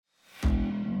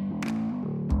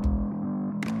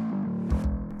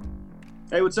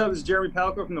Hey, what's up? This is Jeremy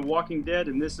Palco from The Walking Dead,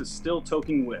 and this is Still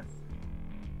Toking With.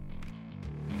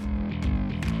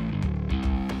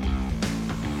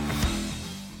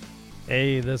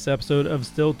 Hey, this episode of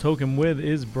Still Toking With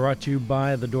is brought to you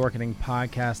by the Dorkening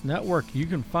Podcast Network. You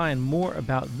can find more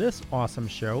about this awesome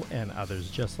show and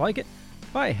others just like it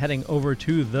by heading over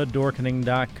to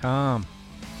thedorkening.com.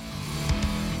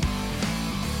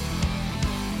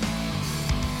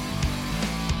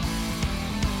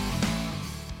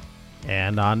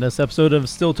 And on this episode of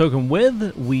Still Toking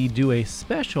With, we do a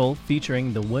special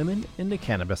featuring the women in the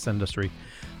cannabis industry.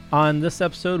 On this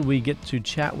episode, we get to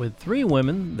chat with three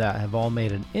women that have all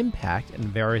made an impact in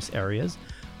various areas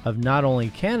of not only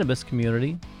cannabis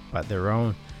community, but their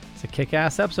own. It's a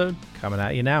kick-ass episode coming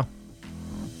at you now.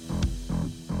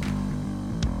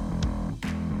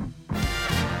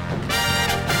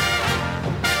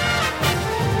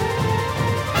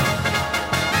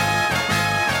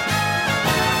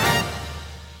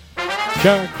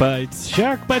 Shark Bites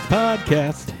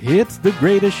Podcast. It's the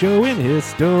greatest show in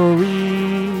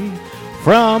history.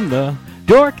 From the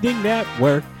Dorkening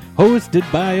Network, hosted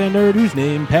by a nerd who's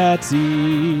named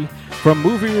Patsy. From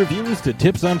movie reviews to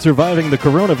tips on surviving the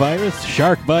coronavirus,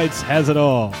 Shark Bites has it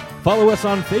all. Follow us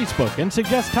on Facebook and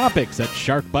suggest topics at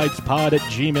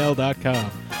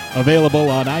sharkbitespod@gmail.com. Available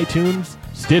on iTunes,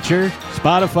 Stitcher,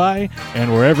 Spotify,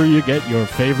 and wherever you get your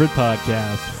favorite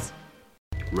podcasts.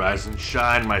 Rise and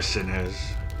shine, my sinners.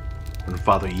 When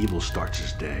Father Evil starts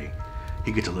his day,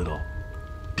 he gets a little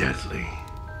deadly.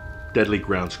 Deadly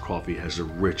Grounds coffee has the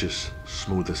richest,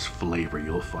 smoothest flavor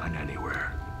you'll find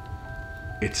anywhere.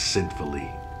 It's sinfully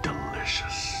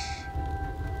delicious.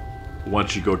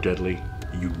 Once you go deadly,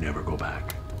 you never go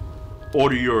back.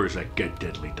 Order yours at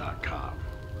getdeadly.com.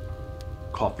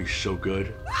 Coffee's so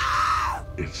good,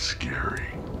 it's scary.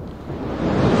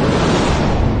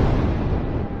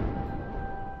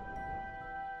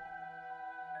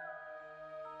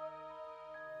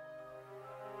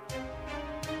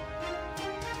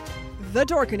 The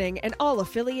Dorkening and all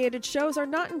affiliated shows are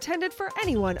not intended for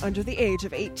anyone under the age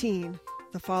of 18.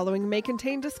 The following may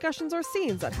contain discussions or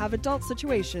scenes that have adult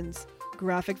situations,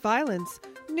 graphic violence,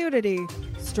 nudity,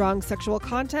 strong sexual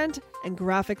content, and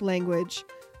graphic language.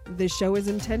 This show is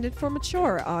intended for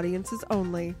mature audiences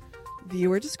only.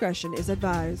 Viewer discretion is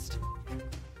advised.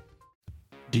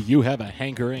 Do you have a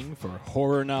hankering for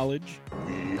horror knowledge?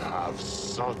 We have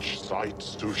such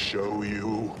sights to show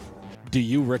you. Do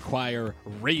you require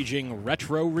raging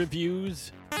retro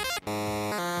reviews?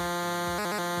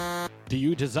 Do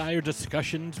you desire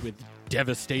discussions with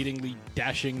devastatingly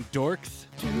dashing dorks?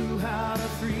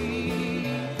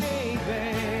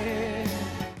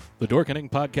 The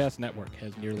Dorkening Podcast Network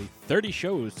has nearly 30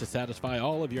 shows to satisfy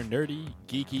all of your nerdy,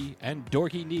 geeky, and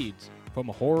dorky needs. From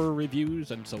horror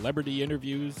reviews and celebrity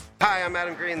interviews. Hi, I'm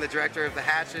Adam Green, the director of the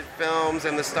Hatchet films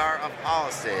and the star of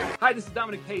Holliston. Hi, this is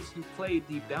Dominic Pace, who played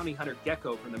the bounty hunter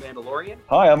Gecko from The Mandalorian.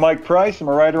 Hi, I'm Mike Price. I'm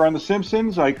a writer on The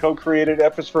Simpsons. I co-created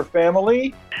F is for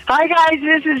Family. Hi, guys.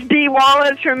 This is Dee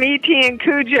Wallace from E.T. and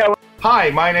Cujo.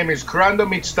 Hi, my name is Kurando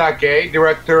Mitsutake,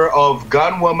 director of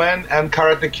Gun Woman and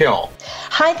Karate Kill.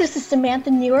 Hi, this is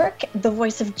Samantha Newark, the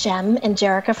voice of Jem and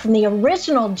Jerrica from the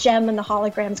original Jem and the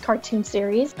Holograms cartoon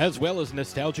series. As well as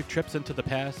nostalgic trips into the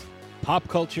past, pop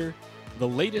culture, the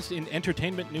latest in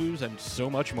entertainment news, and so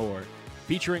much more.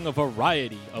 Featuring a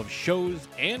variety of shows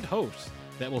and hosts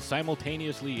that will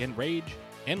simultaneously enrage,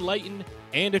 enlighten,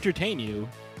 and entertain you.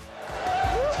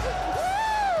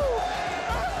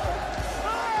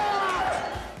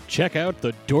 Check out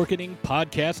the Dorkening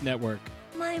Podcast Network.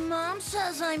 My mom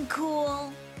says I'm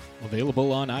cool.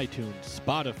 Available on iTunes,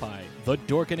 Spotify,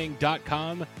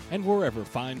 thedorkening.com, and wherever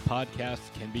fine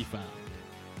podcasts can be found.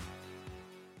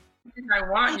 I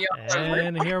want you.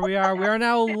 And here we are. We are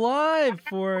now live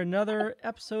for another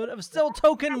episode of Still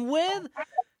Toking With,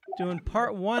 doing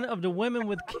part one of the Women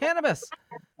with Cannabis.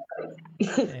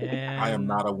 And I am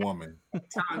not a woman.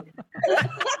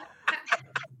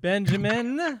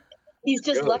 Benjamin. He's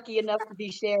just lucky enough to be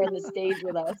sharing the stage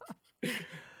with us.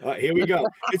 Here we go.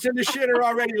 It's in the shitter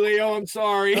already, Leo. I'm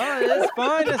sorry. Oh, it's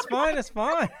fine. It's fine. It's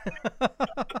fine.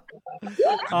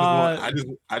 I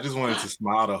just wanted to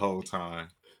smile the whole time.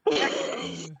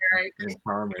 And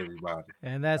charm everybody.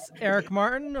 And that's Eric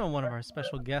Martin, one of our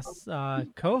special guests,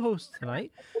 co-hosts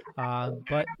tonight.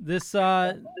 But this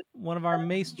one of our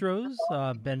maestros,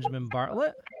 Benjamin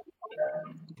Bartlett.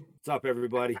 What's up,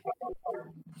 everybody?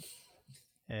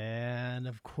 And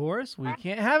of course, we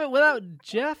can't have it without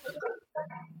Jeff.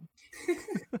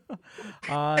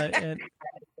 And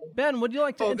Ben, would you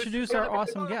like to introduce our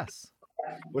awesome guests?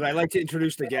 Would I like to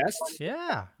introduce the guests?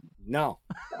 Yeah. No.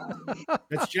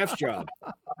 That's Jeff's job.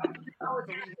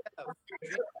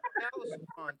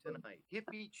 on tonight.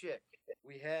 Hippie Chick.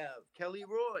 We have Kelly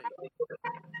Roy,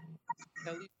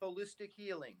 Kelly's Holistic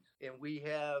Healings, and we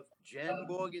have Jen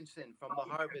Morganson from the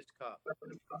Harvest Cup.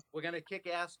 We're going to kick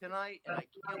ass tonight, and I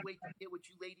can't wait to hear what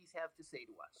you ladies have to say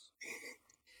to us.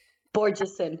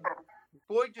 Borgeson.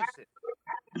 Borgeson.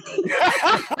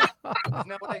 Isn't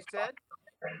that what I said?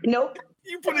 Nope.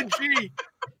 You put a G.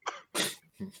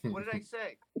 What did I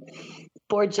say?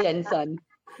 Borgenson.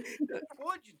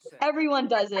 Borgenson. Everyone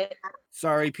does it.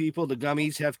 Sorry, people. The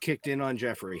gummies have kicked in on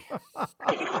Jeffrey.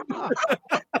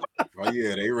 Oh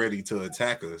yeah, they ready to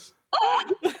attack us.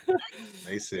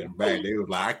 They sitting back. They was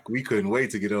like, we couldn't wait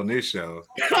to get on this show.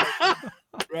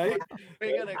 Right?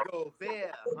 We're gonna go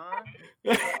there, huh?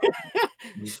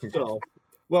 So,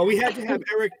 well, we had to have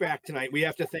Eric back tonight. We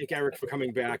have to thank Eric for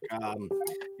coming back.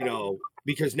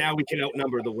 Because now we can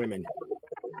outnumber the women.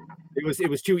 It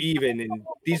was too even, and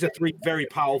these are three very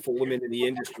powerful women in the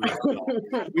industry. So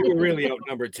we were really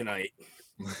outnumbered tonight.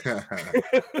 All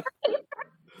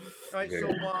right,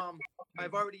 so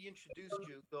I've already introduced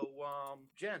you, so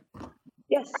Jen.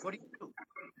 Yes. What do you do?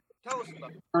 Tell us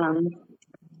about it.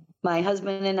 My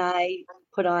husband and I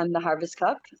put on the Harvest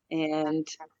Cup, and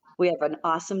we have an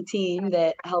awesome team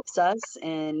that helps us,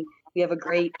 and we have a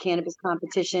great cannabis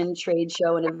competition, trade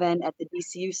show, and event at the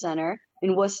DCU Center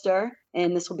in Worcester,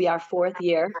 and this will be our 4th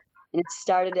year. And it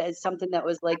started as something that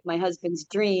was like my husband's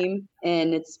dream,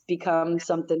 and it's become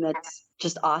something that's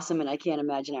just awesome, and I can't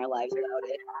imagine our lives without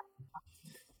it.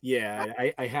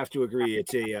 Yeah, I have to agree.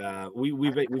 It's a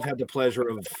we've had the pleasure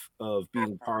of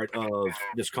being part of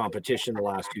this competition the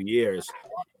last 2 years,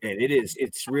 and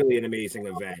it's really an amazing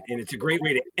event, and it's a great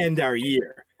way to end our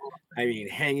year. I mean,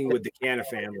 hanging with the Canna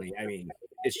family. I mean,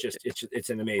 it's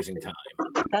an amazing time.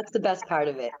 That's the best part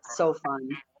of it. So fun.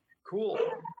 Cool.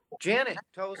 Janet,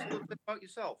 tell us a little bit about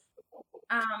yourself.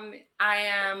 I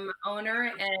am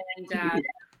owner and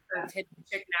of Hippie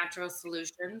Chick Natural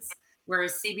Solutions. We're a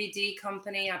CBD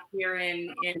company up here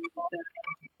in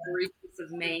the regions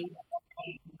of Maine.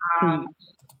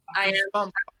 I am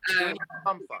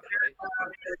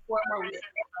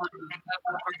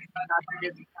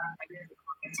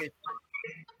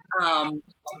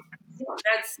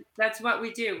that's what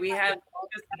we do. We have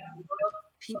just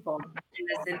people in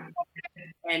this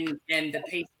and the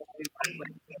patients we work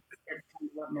with. That's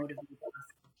what motivates us.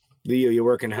 Leo, you're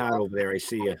working hard over there. I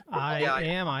see you. I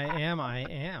am.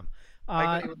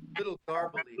 I got a little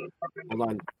garbly. Hold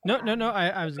on. No.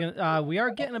 I was gonna. We are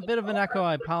getting a bit of an echo.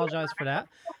 I apologize for that.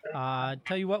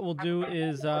 Tell you what we'll do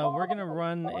is we're gonna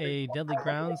run a Deadly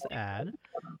Grounds ad,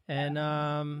 and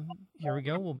here we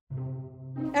go.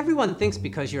 Everyone thinks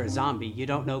because you're a zombie, you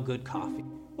don't know good coffee.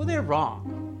 Well, they're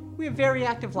wrong. We have very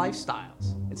active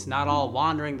lifestyles. It's not all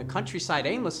wandering the countryside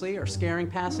aimlessly or scaring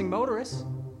passing motorists.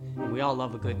 And we all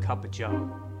love a good cup of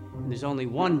joe. And there's only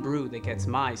one brew that gets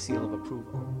my seal of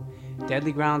approval.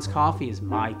 Deadly Grounds coffee is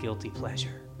my guilty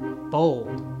pleasure.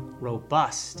 Bold,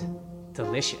 robust,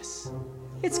 delicious.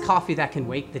 It's coffee that can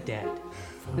wake the dead.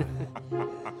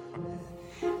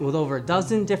 With over a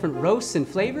dozen different roasts and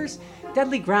flavors,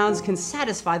 Deadly Grounds can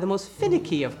satisfy the most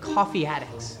finicky of coffee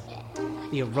addicts.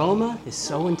 The aroma is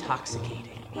so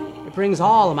intoxicating. It brings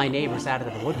all of my neighbors out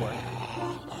of the woodwork.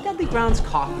 Deadly Grounds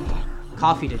coffee.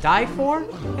 Coffee to die for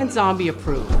and zombie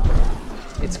approved.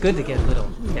 It's good to get a little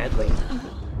deadly.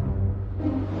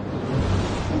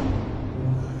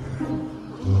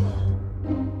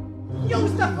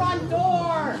 Use the front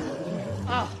door!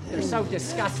 Oh, they're so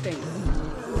disgusting.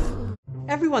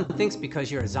 Everyone thinks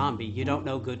because you're a zombie, you don't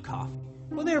know good coffee.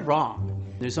 Well, they're wrong.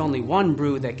 There's only one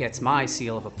brew that gets my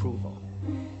seal of approval.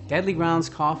 Deadly Grounds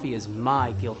coffee is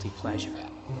my guilty pleasure.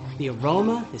 The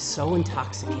aroma is so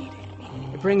intoxicating.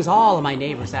 It brings all of my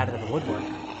neighbors out of the woodwork.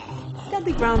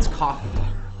 Deadly Grounds coffee.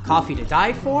 Coffee to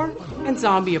die for and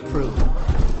zombie approved.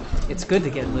 It's good to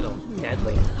get a little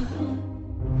deadly.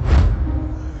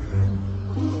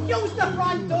 Use the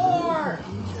front door!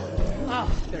 Oh,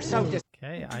 they're so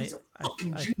Okay, I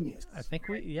think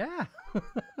yeah.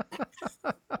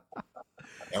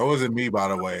 That wasn't me, by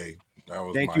the way. That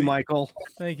was Thank you, Michael.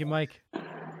 Thank you, Mike.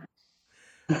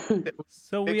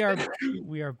 So we are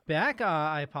back.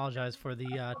 I apologize for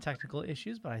the technical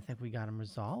issues, but I think we got them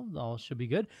resolved. All should be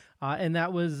good. And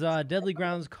that was Deadly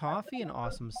Grounds Coffee, an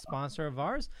awesome sponsor of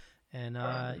ours. And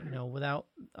without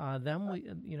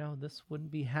them, this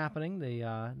wouldn't be happening. They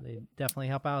definitely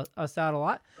help us out a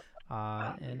lot.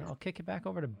 And I'll kick it back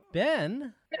over to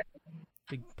Ben.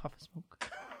 Big puff of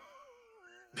smoke.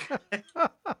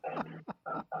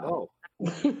 Oh,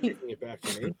 kicking it back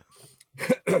to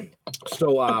me.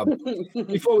 So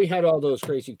before we had all those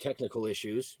crazy technical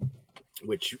issues,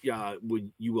 which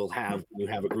you will have when you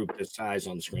have a group this size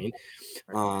on the screen.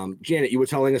 Janet, you were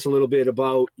telling us a little bit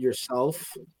about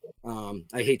yourself. I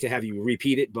hate to have you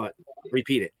repeat it, but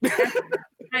repeat it. I feel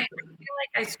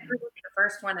like I screwed up the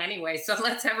first one anyway, so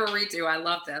let's have a redo. I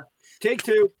love this. Take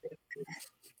two.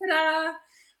 Ta-da!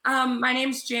 My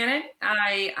name's Janet.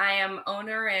 I am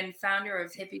owner and founder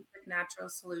of Hippie Chick Natural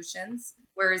Solutions.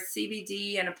 We're a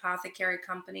CBD and apothecary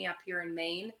company up here in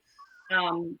Maine.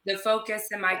 The focus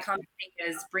in my company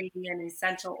is bringing in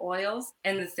essential oils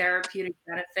and the therapeutic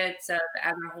benefits of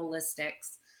other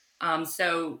holistics.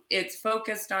 So it's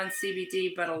focused on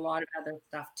CBD, but a lot of other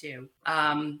stuff too.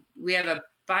 We have a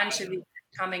bunch of events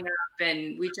coming up,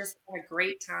 and we just had a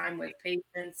great time with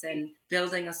patients and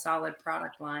building a solid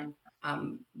product line.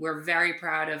 We're very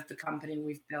proud of the company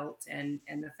we've built and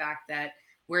the fact that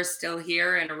we're still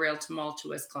here in a real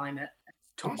tumultuous climate.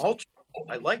 Tumultuous?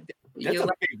 I like that. That's a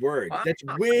big word. That's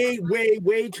way, way,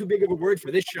 way too big of a word for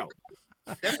this show.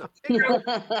 That's a big word.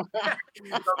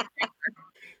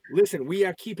 Listen, we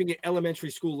are keeping it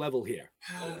elementary school level here.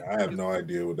 I have no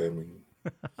idea what that means.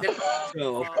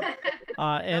 So,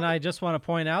 and I just want to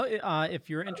point out, if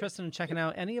you're interested in checking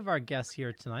out any of our guests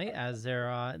here tonight, as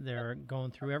they're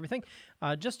going through everything,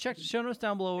 just check the show notes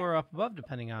down below or up above,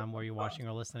 depending on where you're watching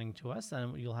or listening to us,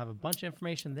 and you'll have a bunch of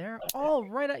information there, all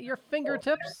right at your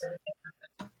fingertips.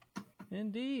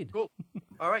 Indeed. Cool.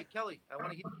 All right, Kelly, I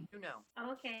want to hear you now.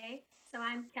 Okay, so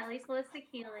I'm Kelly's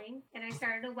Holistic Healing, and I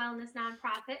started a wellness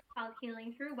nonprofit called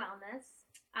Healing Through Wellness.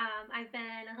 I've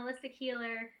been a holistic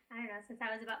healer, I don't know, since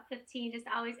I was about 15, just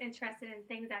always interested in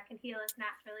things that can heal us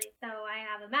naturally. So I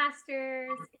have a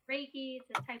master's in Reiki, it's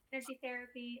a type of energy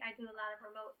therapy. I do a lot of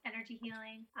remote energy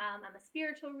healing. I'm a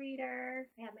spiritual reader.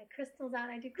 I have my crystals out.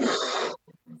 I do crystals.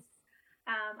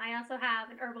 I also have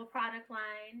an herbal product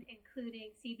line,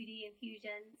 including CBD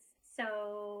infusions.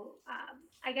 So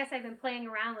I guess I've been playing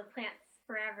around with plants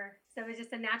forever. So it was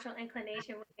just a natural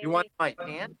inclination. You want my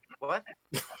hand? What?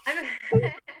 I'm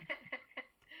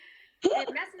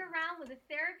messing around with the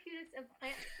therapeutics of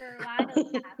plants for a while.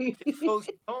 Those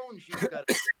tones you got.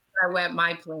 I wet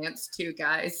my plants too,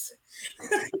 guys.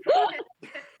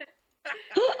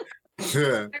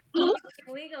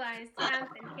 Legalized hemp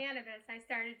and cannabis, I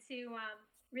started to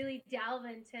really delve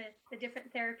into the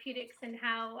different therapeutics and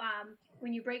how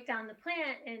when you break down the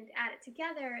plant and add it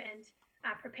together and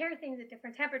prepare things at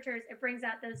different temperatures, it brings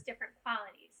out those different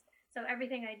qualities. So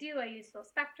everything I do, I use full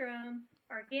spectrum,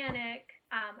 organic.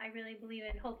 I really believe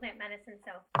in whole plant medicine.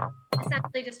 So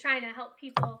essentially just trying to help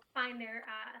people find their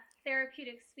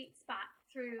therapeutic sweet spot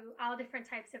through all different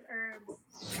types of herbs.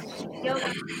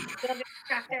 Yoga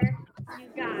instructor, you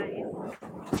guys.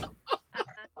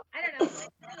 I don't know.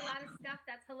 There's a lot of stuff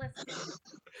that's holistic,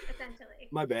 essentially.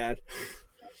 my bad.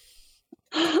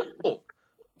 Yeah.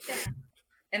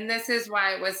 And this is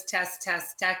why it was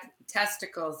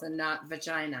testicles and not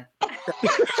vagina.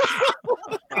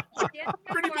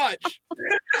 Pretty much.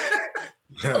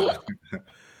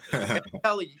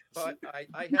 Kelly, but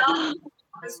I have.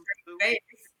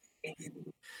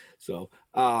 So,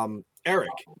 Eric,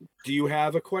 do you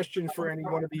have a question for any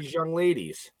one of these young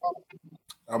ladies?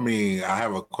 I mean, I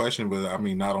have a question, but I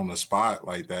mean, not on the spot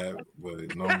like that.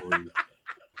 But normally,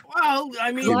 well,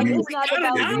 I mean,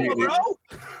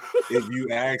 if you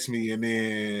ask me and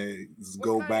then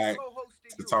go back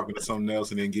to talking to something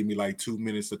else and then give me like 2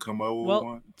 minutes to come over.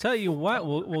 Well, tell you what,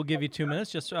 we'll give you 2 minutes,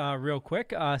 just real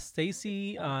quick.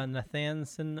 Stacy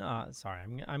Nathanson, sorry,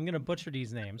 I'm gonna butcher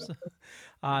these names.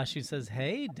 She says,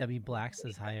 "Hey." Debbie Black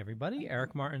says, "Hi, everybody."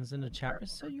 Eric Martin's in the chat room.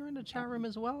 So you're in the chat room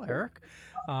as well, Eric.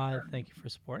 Thank you for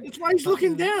supporting. That's why he's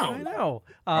looking down. I know.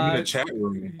 I'm in the chat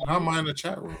room. How am I in the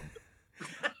chat room?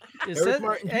 It Eric said,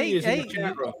 Martin hey, is in the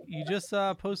chat room. you just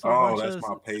posted a Oh, bunch that's of...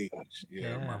 my page.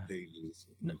 Yeah, my page is.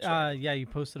 in the chat. Yeah, you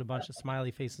posted a bunch of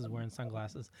smiley faces wearing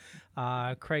sunglasses.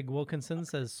 Craig Wilkinson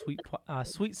says,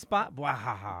 sweet spot.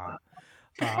 Bwahaha.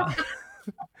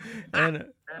 And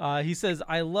he says,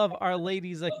 "I love Our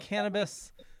Ladies of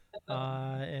Cannabis."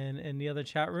 And in the other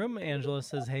chat room, Angela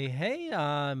says,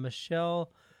 hey.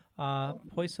 Michelle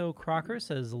Poiso Crocker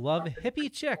says, "Love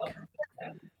Hippie Chick."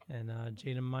 And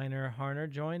Jada Miner Harner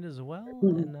joined as well.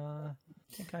 And I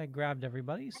think I grabbed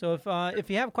everybody. So if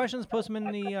you have questions, post them in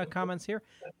the comments here,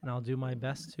 and I'll do my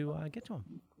best to get to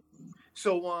them.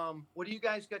 So, what do you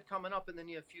guys got coming up in the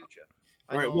near future?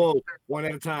 All right, whoa, one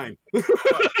at a time.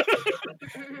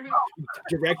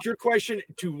 Direct your question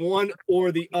to one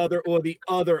or the other.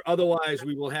 Otherwise,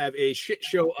 we will have a shit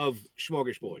show of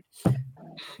smorgasbord. Go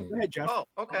ahead, Jeff. Oh,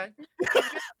 okay.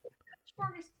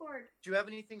 smorgasbord. Do you have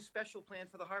anything special planned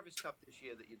for the Harvest Cup this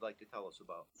year that you'd like to tell us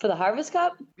about? For the Harvest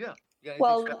Cup? Yeah. You got anything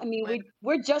Well, special I mean, planned?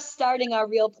 we're just starting our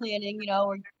real planning. You know,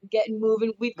 we're getting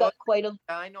moving. We've got quite a.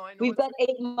 I know. We've got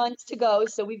 8 months to go,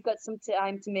 so we've got some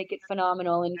time to make it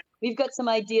phenomenal, and we've got some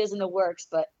ideas in the works,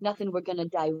 but nothing we're gonna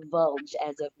divulge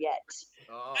as of yet.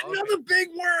 Oh, Another big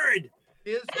word.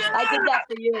 I did that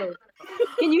for you.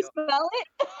 Can you spell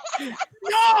it?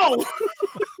 No.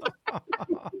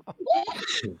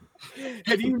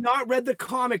 Have you not read the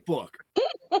comic book?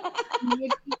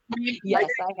 Yes,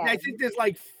 I have. I think there's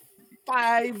like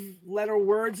 5-letter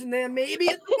words in there, maybe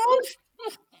at the most.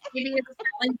 Maybe a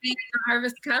spelling bee at the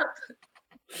Harvest Cup.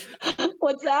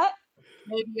 What's that?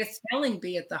 Maybe a spelling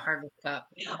bee at the Harvest Cup.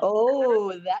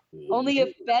 Oh, that only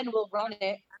if Ben will run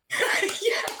it.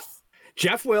 Yes.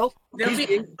 Jeff will. I He's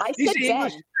said the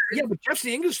English. Ben. Yeah, but Jeff's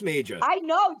the English major. I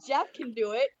know Jeff can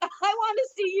do it. I want to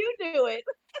see you do it.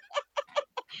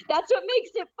 That's what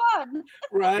makes it fun.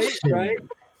 Right.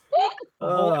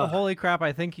 Holy crap,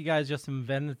 I think you guys just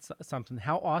invented something.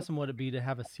 How awesome would it be to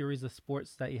have a series of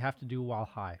sports that you have to do while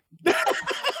high?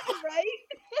 Right?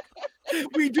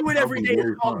 We do it every day.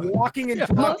 It's called walking and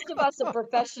talking. Most of us are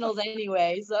professionals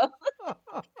anyway, so.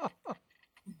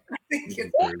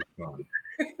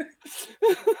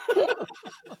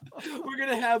 We're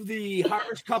gonna have the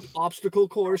Harvest Cup obstacle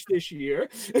course this year.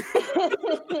 You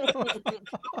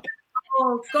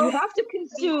have to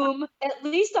consume at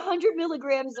least 100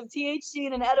 milligrams of THC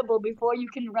in an edible before you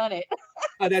can run it.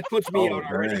 That puts me Oh, out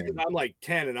already. dang. I'm like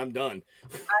 10 and I'm done.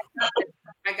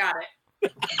 I got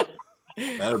it.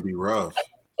 That'd be rough.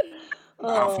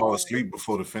 I'll fall asleep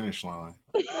before the finish line.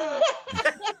 The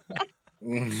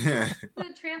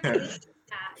trampoline.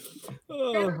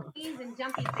 Trampolines and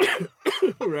jumping.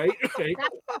 Right.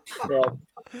 Well,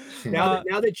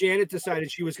 now that Janet decided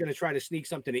she was going to try to sneak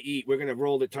something to eat, we're going to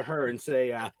roll it to her and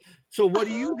say, so what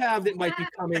do you have that might be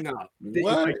coming up?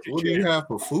 What do you have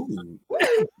for food? What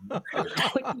you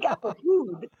got for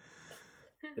food?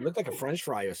 It looked like a French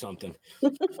fry or something.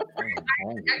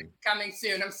 Coming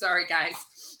soon. I'm sorry, guys.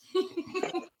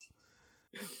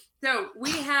 So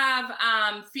we have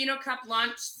Pheno Cup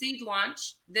seed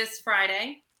launch this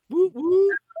Friday. Woo,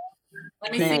 woo.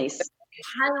 Let me Nice. see. A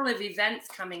pile of events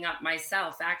coming up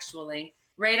myself, actually.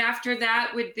 Right after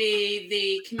that would be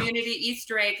the community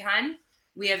Easter egg hunt.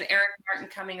 We have Eric Martin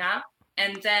coming up.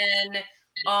 And then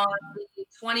on the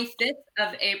 25th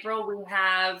of April, we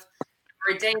have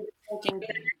our day of taking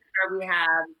dinner, where we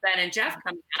have Ben and Jeff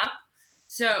coming up.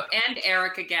 So, and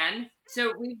Eric again.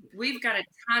 So we've got a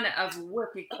ton of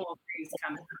wicked cool things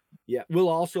coming up. Yeah, we'll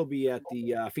also be at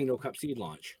the Pheno Cup seed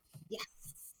launch. Yes.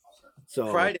 So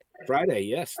Friday,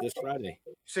 yes, this Friday.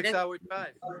 6-hour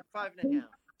drive, 5.5.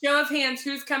 Show of hands,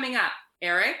 who's coming up?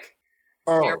 Eric?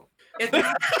 Oh.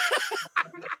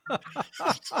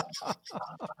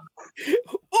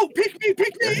 Oh, pick me.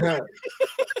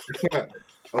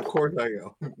 Of course I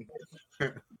am.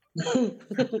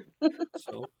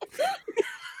 So.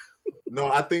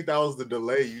 No, I think that was the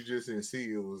delay. You just didn't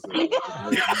see. It was the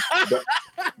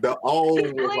O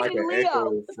was like an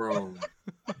echo from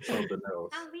something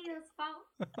else. Leo's fault.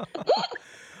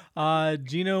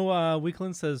 Gino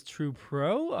Weekland says True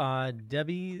Pro.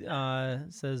 Debbie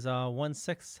says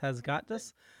 1-6 has got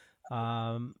this.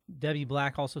 Debbie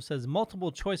Black also says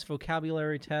multiple choice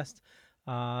vocabulary test.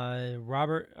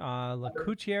 Robert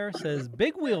Lacoutier says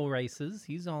big wheel races.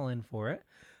 He's all in for it.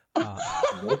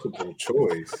 Multiple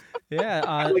choice. Yeah.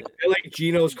 I like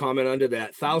Gino's comment under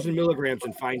that. 1,000 milligrams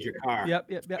and find your car. Yep.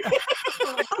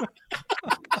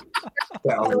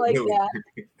 I like that.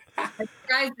 Have you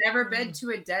guys ever been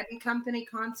to a Dead and Company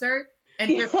concert? And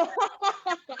you're for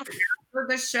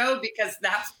the show, because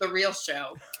that's the real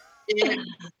show. I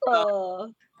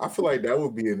feel like that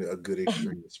would be a good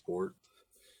extreme sport.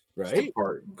 Right?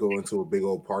 Go into a big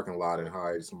old parking lot and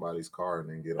hide somebody's car and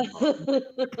then get them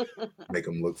make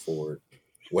them look for it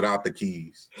without the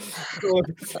keys. So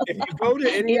if you go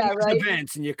to any of these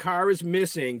events and your car is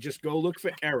missing, just go look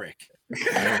for Eric. He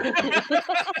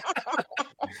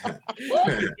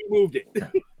moved it.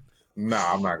 No,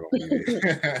 I'm not going to do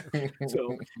it.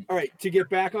 So, all right, to get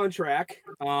back on track,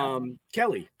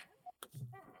 Kelly.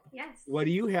 Yes. What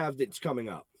do you have that's coming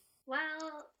up?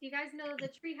 Well, you guys know the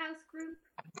Treehouse group?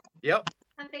 Yep.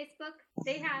 On Facebook.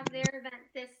 They have their event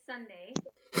this Sunday.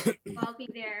 I'll be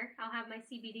there. I'll have my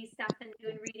CBD stuff and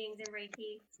doing readings and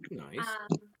Reiki. Nice.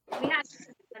 We had,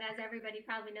 but as everybody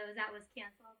probably knows, that was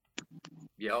canceled.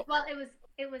 Yep. Well, it was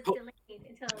delayed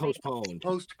until Postponed.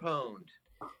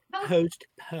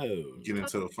 Get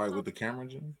into a fight with the camera,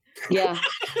 Jim? Yeah.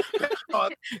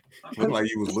 Looked like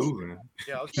you was losing.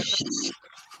 Yeah.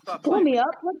 Pull me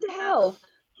up. What the hell?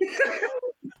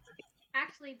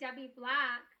 Actually, Debbie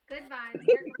Black, Good Vibes,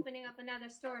 they're opening up another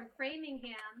store in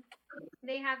Framingham.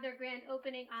 They have their grand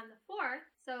opening on the 4th,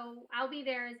 so I'll be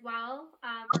there as well.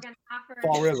 We're going to offer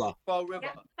Fall River. Fall River.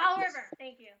 Yep, Fall River.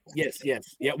 Thank you. Yes.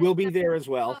 Yeah, we'll be there as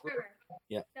well. Fall River.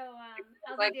 Yeah. So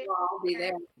I'll Like, be there. well, I'll be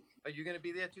there. Are you going to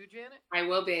be there too, Janet? I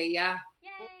will be, yeah.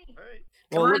 Yay! All right.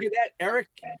 Well, look at that, Eric.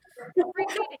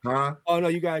 Huh? Oh no,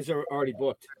 you guys are already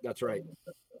booked. That's right.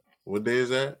 What day is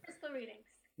that? Crystal readings.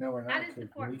 No, we're That not. is the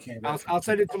 'cause we 4th. can't. I'll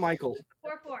send it to Michael.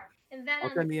 4-4. And then I'll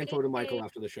on send the the info same to Michael day-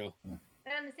 after the show. Then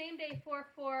on the same day,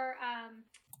 4-4,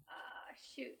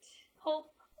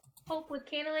 Hope with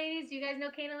Cana Ladies. Do you guys know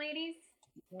Cana Ladies?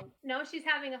 No, she's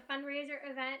having a fundraiser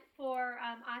event for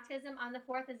autism on the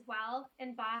 4th as well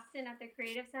in Boston at the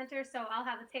Creative Center. So I'll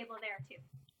have a table there too.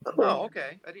 Oh,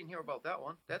 okay. I didn't hear about that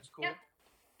one. That's cool. Yep.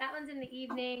 That one's in the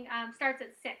evening. Starts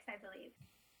at 6, I believe.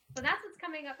 So that's what's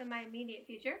coming up in my immediate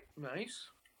future. Nice.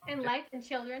 And life and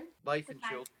children. Life and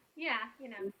children. Yeah, you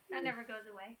know, that never goes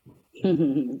away.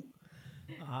 In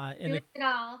Do it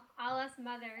all us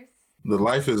mothers. The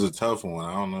life is a tough one.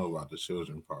 I don't know about the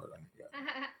children part. I ain't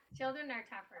got. Children are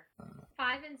tougher.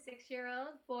 5 and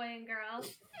 6-year-olds, boy and girl,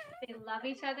 they love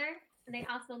each other and they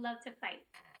also love to fight.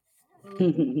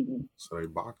 So they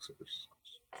boxers.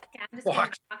 Yeah, I'm just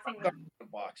boxing them.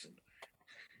 Boxing.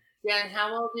 Yeah, and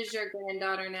how old is your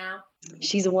granddaughter now?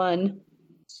 She's 1.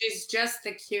 She's just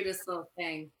the cutest little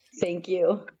thing. Thank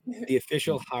you. The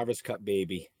official Harvest Cup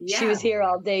baby. She was here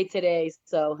all day today,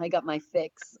 so I got my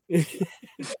fix.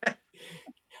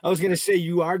 I was gonna say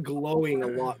you are glowing a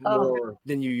lot more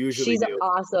than you usually She's do.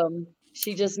 awesome.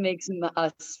 She just makes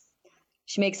us.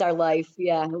 She makes our life.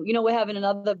 Yeah, you know, we're having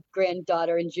another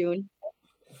granddaughter in June.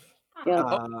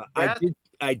 Yeah.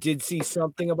 I did see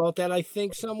something about that. I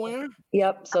think somewhere.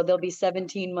 Yep. So they'll be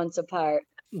 17 months apart.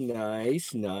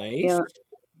 Nice. Yeah.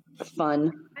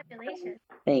 Fun. Congratulations.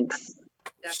 Thanks.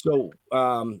 So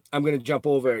I'm going to jump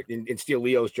over and steal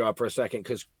Leo's job for a second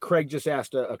because Craig just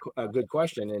asked a good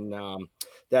question, and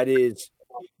that is,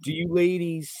 do you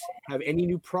ladies have any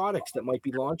new products that might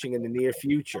be launching in the near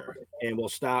future? And we'll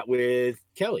start with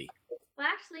Kelly. Well,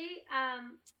 actually,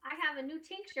 I have a new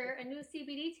tincture, a new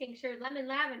CBD tincture, lemon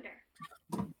lavender,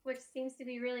 which seems to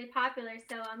be really popular.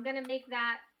 So I'm going to make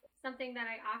that something that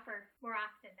I offer more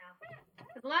often now.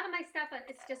 Because a lot of my stuff,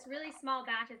 it's just really small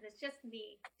batches. It's just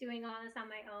me doing all this on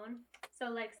my own.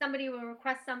 So like somebody will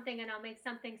request something and I'll make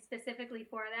something specifically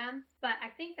for them. But I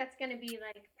think that's going to be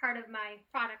like part of my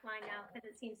product line now because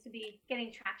it seems to be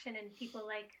getting traction and people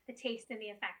like the taste and the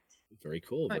effect. Very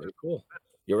cool. Very cool.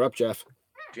 You're up, Jeff.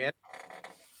 Jan,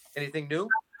 anything new?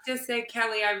 Just say,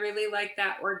 Kelly, I really like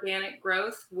that organic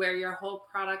growth where your whole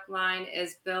product line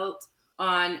is built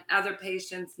on other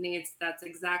patients' needs. That's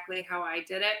exactly how I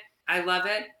did it. I love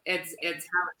it. It's how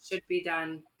it should be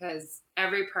done because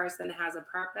every person has a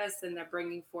purpose and they're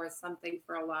bringing forth something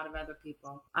for a lot of other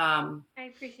people. I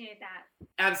appreciate that.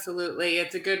 Absolutely.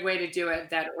 It's a good way to do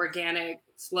it. That organic,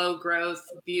 slow growth,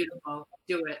 beautiful.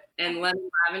 Do it. And lemon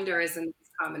lavender is a nice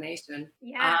combination.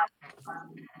 Yeah.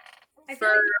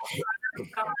 For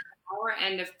our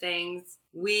end of things,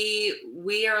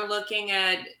 we are looking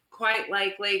at quite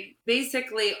likely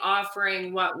basically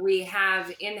offering what we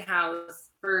have in-house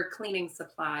for cleaning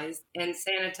supplies and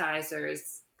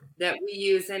sanitizers that we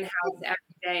use in-house every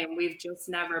day, and we've just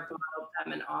never bottled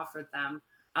them and offered them.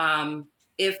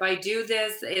 If I do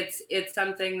this, it's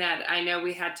something that I know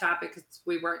we had topics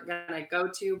we weren't going to go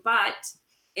to, but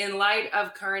in light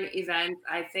of current events,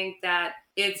 I think that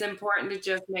it's important to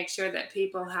just make sure that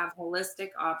people have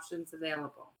holistic options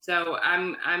available. So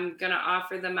I'm going to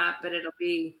offer them up, but it'll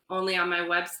be only on my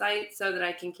website so that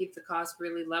I can keep the cost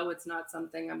really low. It's not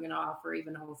something I'm going to offer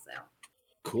even wholesale.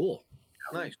 Cool.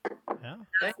 Nice. Yeah.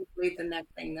 That's the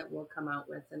next thing that we'll come out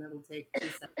with, and it'll take 2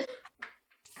 seconds.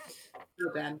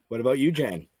 So, Ben. What about you,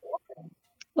 Jen?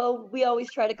 Well, we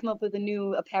always try to come up with a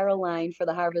new apparel line for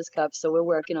the Harvest Cup, so we're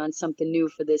working on something new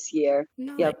for this year.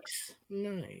 Nice. Yep.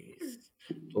 Nice.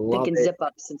 Thinking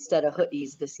zip-ups instead of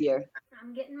hoodies this year.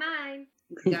 I'm getting mine.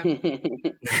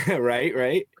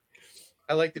 Right.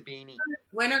 I like the beanie.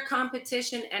 When are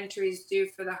competition entries due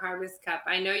for the Harvest Cup?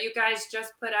 I know you guys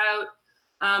just put out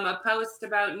a post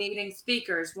about needing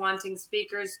speakers, wanting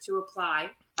speakers to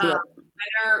apply. Yeah.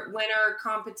 When are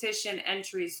competition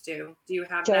entries due? Do you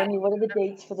have Jeremy, that? what are the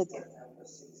dates for the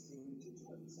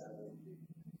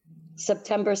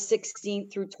September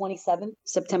 16th through 27th?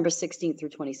 September 16th through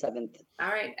 27th. All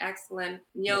right, excellent.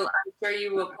 I'm sure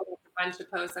you will put up a bunch of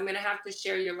posts. I'm going to have to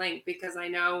share your link because I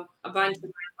know a bunch of my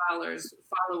followers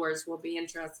will be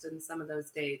interested in some of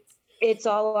those dates. It's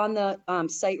all on the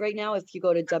site right now. If you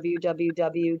go to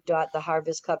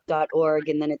www.theharvestcup.org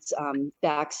and then it's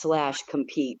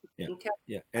 /compete. Yeah. Okay.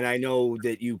 Yeah. And I know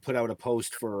that you put out a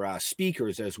post for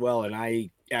speakers as well. And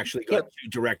I actually got 2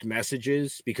 direct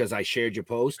messages because I shared your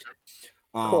post.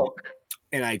 Cool.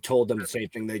 And I told them the same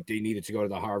thing, that they needed to go to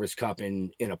the Harvest Cup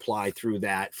and apply through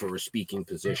that for speaking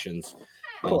positions.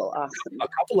 Cool. Awesome. A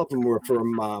couple of them were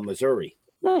from Missouri.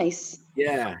 Nice.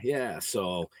 Yeah.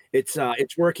 So it's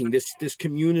working. This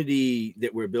community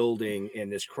that we're building and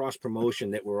this cross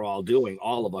promotion that we're all doing,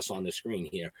 all of us on the screen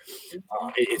here,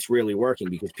 it's really working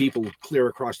because people clear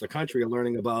across the country are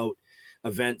learning about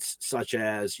events such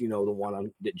as, the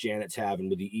one that Janet's having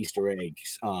with the Easter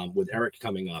eggs, with Eric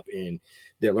coming up, and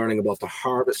they're learning about the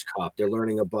Harvest Cup. They're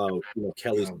learning about,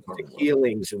 Kelly's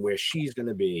healings and where she's going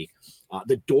to be,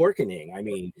 the Dorkening. I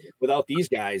mean, without these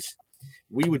guys,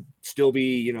 we would still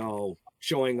be,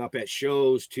 showing up at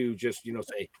shows to just,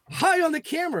 say hi on the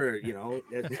camera,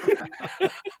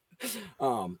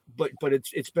 but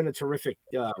it's been a terrific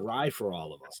ride for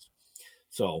all of us.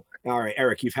 So, all right,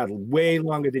 Eric, you've had way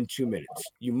longer than 2 minutes.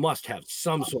 You must have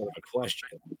some sort of a question.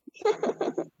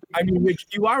 I mean,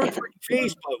 you are a pretty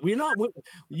face, but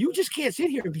you just can't sit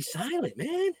here and be silent,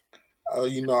 man.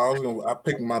 Oh, I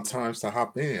picked my times to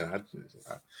hop in.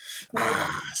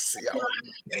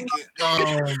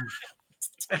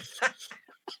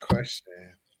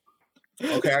 Question.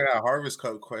 Okay, I got a Harvest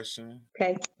Cup question.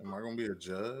 Okay. Am I gonna be a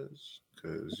judge?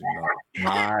 Because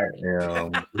I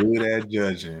am good at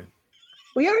judging.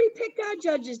 We already picked our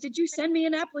judges. Did you send me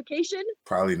an application?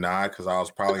 Probably not, because I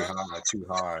was probably too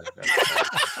high.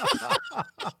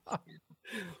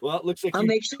 Well, it looks like I'll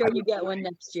make sure you get one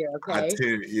next year. Okay.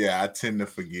 I tend to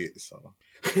forget. So,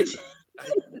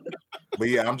 but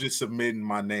yeah, I'm just submitting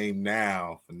my name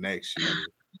now for next year.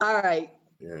 All right.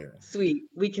 Yeah. Sweet.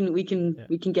 We can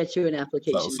get you an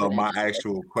application. So my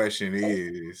actual question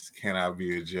is, can I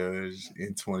be a judge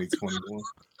in 2021?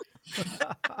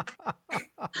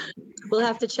 We'll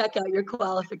have to check out your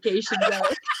qualifications.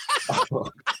 As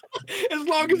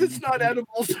long as it's not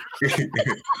edibles.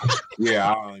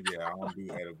 Yeah, I don't do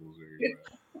edibles anymore.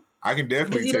 I can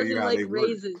definitely tell you how they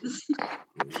raisins.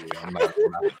 work. Yeah, I'm not.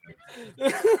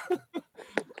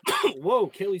 Whoa,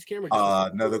 Kelly's camera.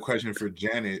 Another question for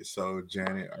Janet. So,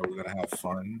 Janet, are we gonna have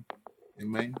fun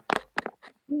in May?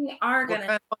 We are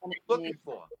gonna. Looking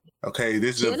for. Okay,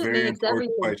 this is a very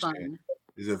important question.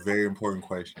 This is a very important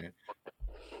question.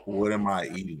 What am I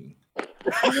eating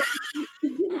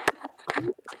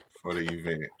for the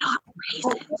event?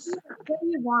 What do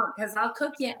you want? Because I'll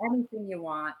cook you anything you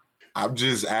want. I'm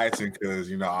just asking because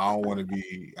I don't want to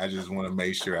be. I just want to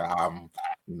make sure I'm,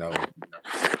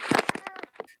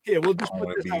 Yeah, we'll just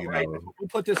put this out right. We'll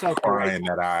put this out right.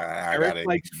 That I Eric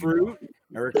likes fruit.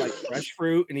 Eric likes fresh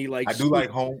fruit, and he likes. I do like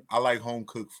home. I like home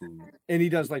cooked food, and he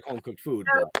does like home cooked food.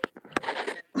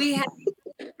 We have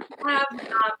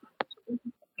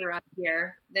up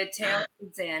here that Taylor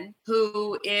is in,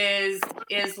 who is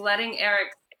letting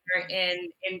Eric in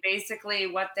basically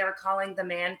what they're calling the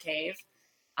man cave.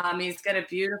 He's got a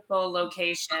beautiful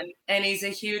location, and he's a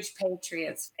huge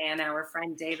Patriots fan. Our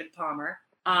friend David Palmer.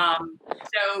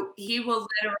 So he will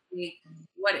literally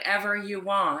whatever you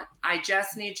want. I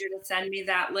just need you to send me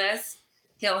that list.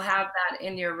 He'll have that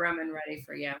in your room and ready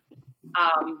for you.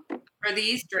 For the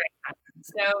Easter egg hunt.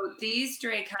 So the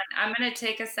Easter egg hunt, I'm going to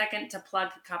take a second to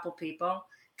plug a couple people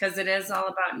because it is all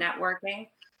about networking.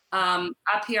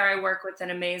 Up here, I work with an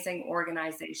amazing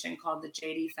organization called the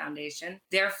JD Foundation.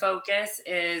 Their focus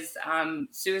is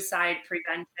suicide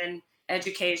prevention,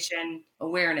 education,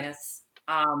 awareness.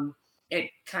 It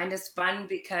kind of spun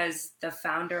because the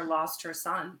founder lost her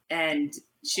son, and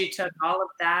she took all of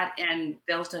that and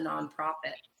built a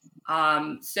nonprofit.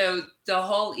 So the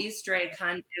whole Easter egg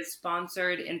hunt is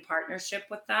sponsored in partnership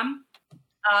with them.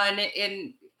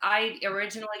 And I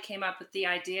originally came up with the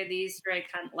idea of the Easter egg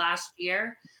hunt last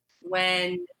year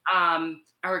when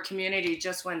our community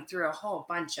just went through a whole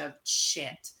bunch of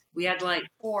shit. We had like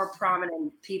 4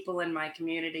 prominent people in my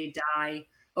community die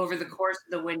over the course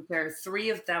of the winter. 3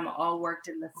 of them all worked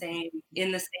in the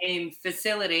same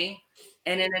facility,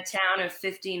 and in a town of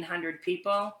 1,500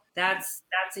 people, that's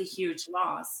a huge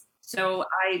loss. So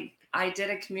I did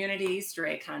a community Easter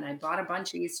egg hunt. I bought a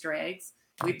bunch of Easter eggs.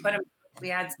 We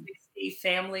had 60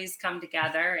 families come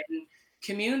together and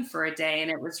commune for a day, and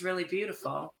it was really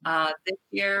beautiful. This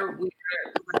year we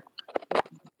were a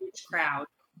huge crowd.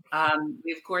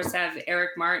 We of course have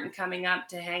Eric Martin coming up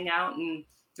to hang out and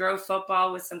throw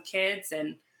football with some kids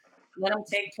and let them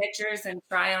take pictures and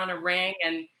try on a ring.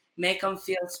 And make them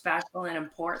feel special and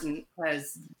important,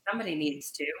 because somebody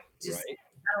needs to. Just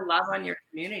kind of love on your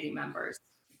community members.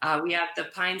 We have the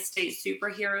Pine State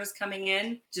superheroes coming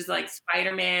in, just like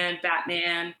Spider-Man,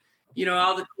 Batman, you know,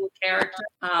 all the cool characters.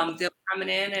 They're coming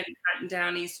in and hunting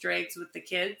down Easter eggs with the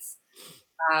kids.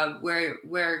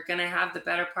 We're going to have the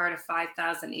better part of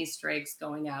 5,000 Easter eggs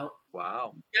going out.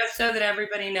 Wow. Just so that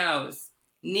everybody knows,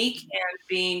 NECAN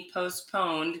being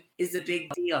postponed is a big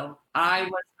deal. I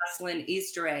was hustling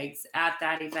Easter eggs at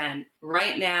that event.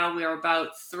 Right now, we're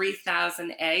about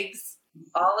 3,000 eggs.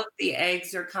 All of the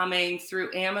eggs are coming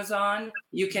through Amazon.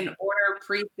 You can order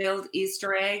pre-filled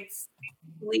Easter eggs.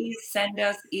 Please send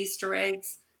us Easter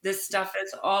eggs. This stuff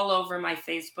is all over my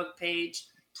Facebook page.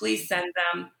 Please send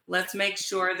them. Let's make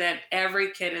sure that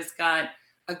every kid has got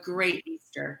a great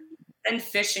Easter. Send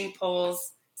fishing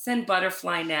poles, send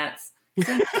butterfly nets,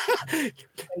 send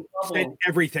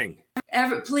everything.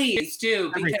 Please do,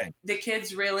 because Everything. the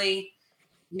kids really,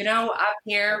 you know, up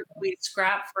here, we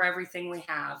scrap for everything we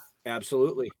have.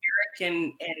 Absolutely.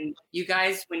 Eric and you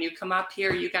guys, when you come up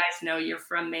here, you guys know you're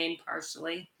from Maine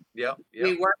partially. Yep.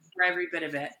 We work for every bit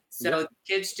of it. So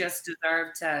kids just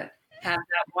deserve to have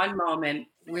that one moment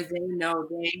where they know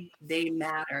they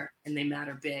matter, and they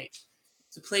matter big.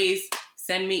 So please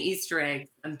send me Easter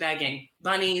eggs. I'm begging.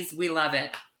 Bunnies, we love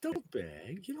it. Don't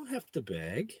beg. You don't have to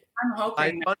beg. I'm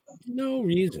hoping. No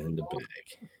reason to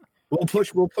beg.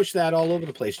 We'll push that all over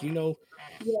the place. You know.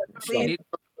 Yeah,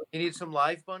 You need some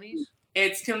live bunnies?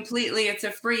 It's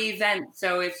a free event.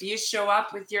 So if you show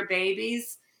up with your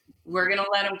babies, we're going to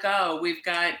let them go. We've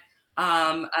got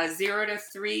a 0 to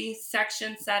 3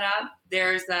 section set up.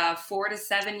 There's a 4 to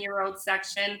 7-year-old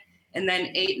section, and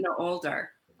then 8 and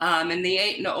older. And the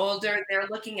 8 and older, they're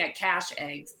looking at cash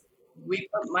eggs. We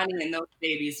put money in those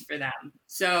babies for them.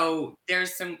 So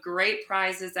there's some great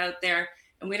prizes out there,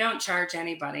 and we don't charge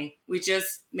anybody. We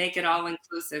just make it all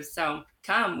inclusive. So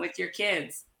come with your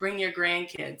kids, bring your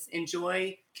grandkids,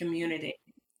 enjoy community.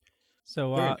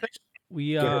 So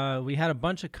we had a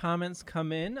bunch of comments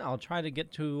come in. I'll try to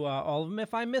get to all of them.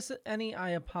 If I miss any,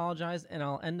 I apologize, and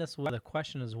I'll end this with a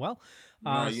question as well.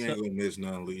 No, you ain't gonna miss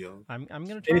none, Leo. I'm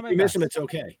gonna try my best. If you miss them, it's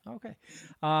okay. Okay.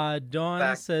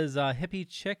 Dawn says Hippie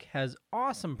Chick has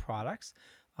awesome products.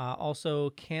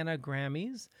 Also, Canna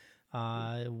Grammys.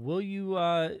 Will you?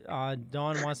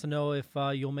 Dawn wants to know if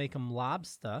you'll make them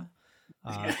lobster.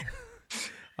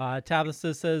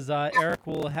 Tabitha says Eric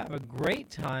will have a great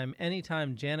time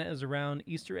anytime Janet is around.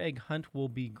 Easter egg hunt will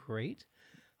be great.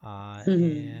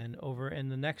 And over in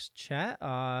the next chat,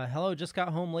 hello, just got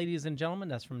home, ladies and gentlemen.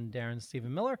 That's from Darren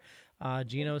Stephen Miller.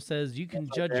 Gino says you can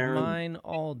judge mine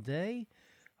all day.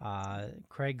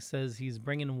 Craig says he's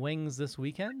bringing wings this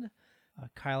weekend.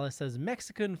 Kyla says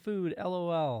Mexican food,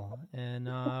 LOL. And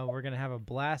we're going to have a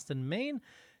blast in Maine.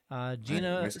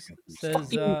 Gina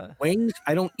says wings.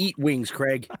 I don't eat wings,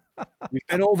 Craig. We've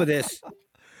been over this.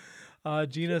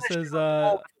 Gina says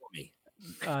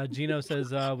Gino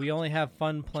says we only have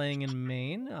fun playing in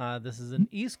Maine. This is an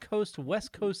East Coast,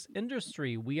 West Coast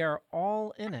industry. We are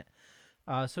all in it.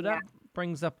 So that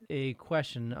brings up a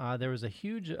question. There was a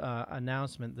huge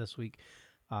announcement this week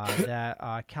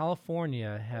that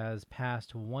California has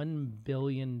passed $1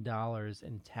 billion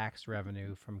in tax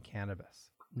revenue from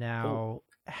cannabis. Now,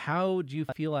 how do you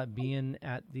feel at being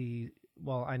at the,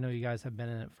 well, I know you guys have been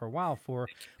in it for a while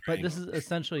but this is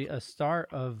essentially a start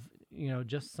of, you know,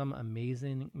 just some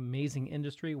amazing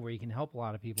industry where you can help a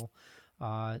lot of people.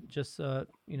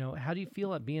 You know, how do you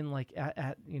feel at being like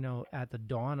at the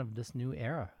dawn of this new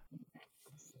era?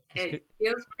 It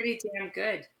feels pretty damn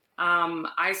good.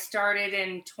 I started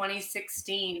in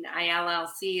 2016. I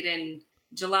LLC'd in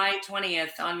July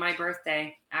 20th on my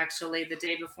birthday. Actually, the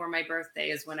day before my birthday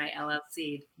is when I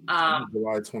LLC'd.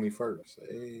 July 21st.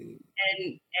 Hey.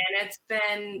 And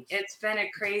it's been a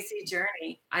crazy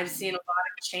journey. I've seen a lot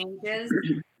of changes,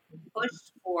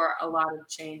 pushed for a lot of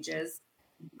changes.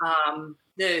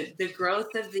 The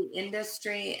growth of the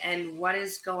industry and what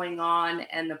is going on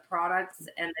and the products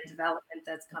and the development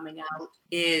that's coming out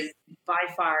is by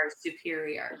far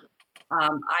superior.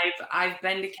 I've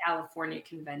been to California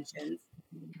conventions.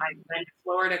 I've been to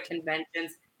Florida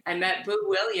conventions. I met Boo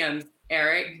Williams,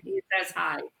 Eric. He says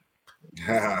hi.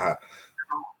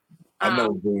 I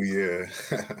know Boo, yeah.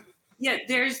 Yeah,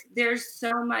 there's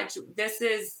so much. This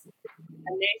is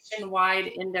a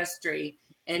nationwide industry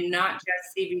and not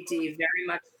just CBD, very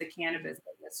much the cannabis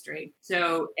industry.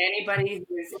 So anybody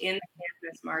who's in the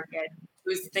cannabis market,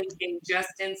 who's thinking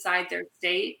just inside their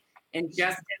state and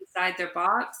just inside their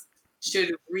box,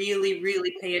 should really,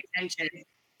 really pay attention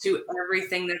to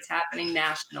everything that's happening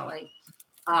nationally.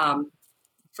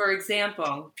 For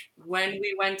example, when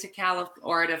we went to California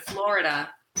or to Florida,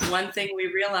 one thing we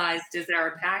realized is that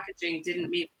our packaging didn't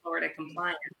meet Florida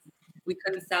compliance. We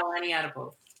couldn't sell any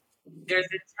edibles. There's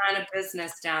a ton of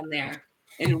business down there,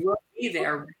 and we'll be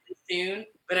there really soon,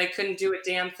 but I couldn't do a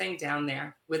damn thing down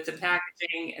there with the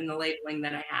packaging and the labeling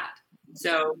that I had.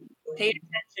 So pay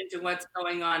attention to what's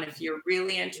going on. If you're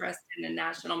really interested in the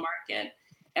national market,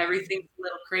 everything's a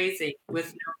little crazy with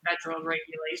no federal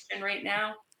regulation right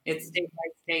now. It's state by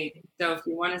state. So if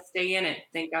you want to stay in it,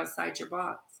 think outside your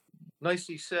box.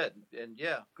 Nicely said. And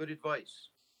yeah, good advice.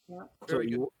 Yeah. So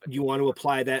you want to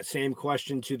apply that same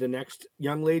question to the next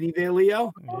young lady there,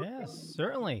 Leo? Yes,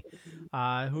 certainly.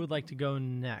 Who would like to go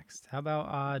next? How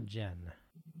about Jen?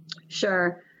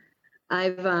 Sure.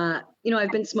 I've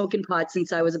been smoking pot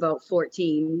since I was about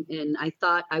 14, and I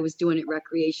thought I was doing it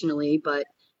recreationally, but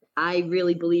I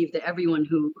really believe that everyone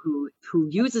who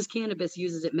uses cannabis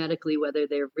uses it medically, whether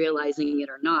they're realizing it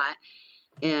or not.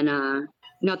 And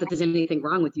not that there's anything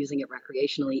wrong with using it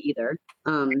recreationally either.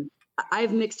 I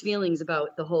have mixed feelings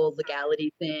about the whole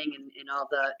legality thing and all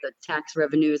the tax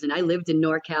revenues. And I lived in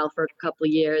NorCal for a couple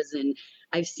of years, and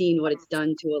I've seen what it's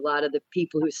done to a lot of the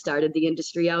people who started the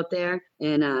industry out there.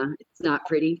 And it's not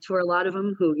pretty for a lot of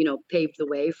them who, paved the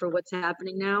way for what's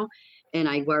happening now. And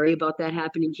I worry about that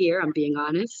happening here, I'm being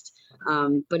honest.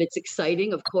 But it's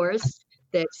exciting, of course,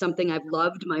 that something I've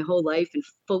loved my whole life and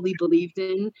fully believed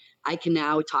in, I can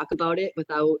now talk about it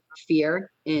without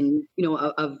fear and,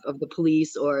 of the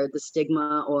police or the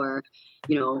stigma or,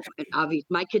 and obviously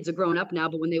my kids are grown up now,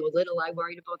 but when they were little, I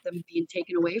worried about them being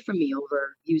taken away from me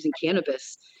over using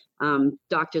cannabis.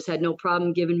 Doctors had no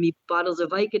problem giving me bottles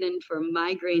of Vicodin for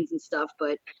migraines and stuff,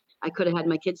 but I could have had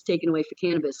my kids taken away for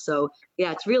cannabis. So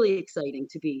yeah, it's really exciting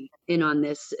to be in on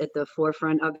this at the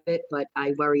forefront of it, but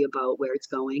I worry about where it's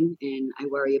going, and I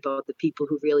worry about the people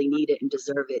who really need it and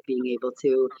deserve it being able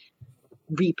to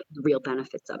reap the real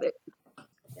benefits of it.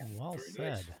 Well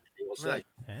said. Well said.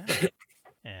 Yeah.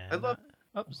 And, I love.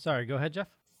 Sorry, go ahead, Jeff.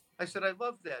 I said I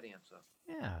love that answer.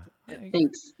 Yeah.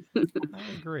 Thanks.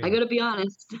 I agree. I got to be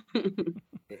honest.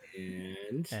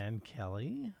 And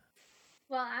Kelly.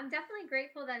 Well, I'm definitely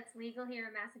grateful that it's legal here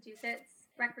in Massachusetts,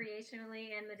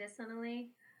 recreationally and medicinally.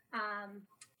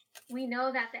 We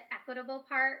know that the equitable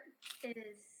part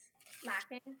is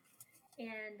lacking.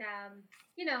 And,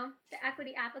 the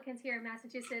equity applicants here in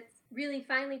Massachusetts really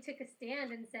finally took a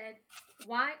stand and said,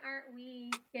 why aren't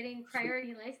we getting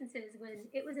priority licenses when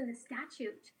it was in the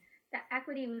statute that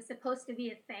equity was supposed to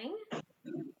be a thing?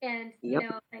 And,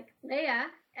 like Leia,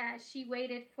 she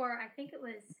waited for, I think it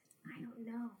was,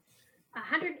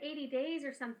 180 days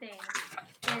or something.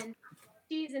 And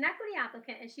she's an equity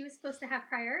applicant and she was supposed to have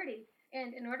priority.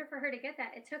 And in order for her to get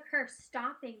that, it took her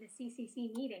stopping the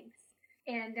CCC meetings.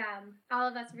 And all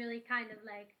of us really kind of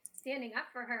like standing up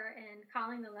for her and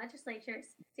calling the legislatures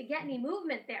to get any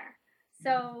movement there.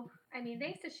 So,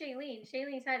 thanks to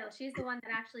Shailene Title, she's the one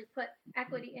that actually put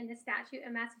equity in the statute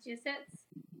in Massachusetts.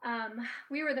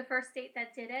 We were the first state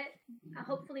that did it.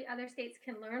 Hopefully other states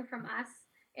can learn from us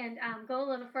and go a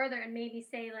little further and maybe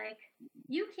say, like,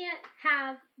 you can't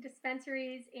have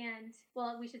dispensaries and,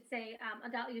 we should say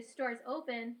adult use stores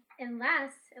open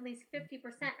unless at least 50%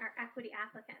 are equity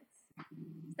applicants.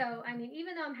 So,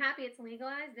 even though I'm happy it's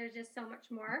legalized, there's just so much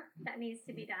more that needs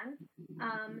to be done.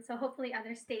 So hopefully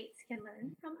other states can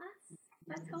learn from us.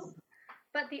 Let's hope.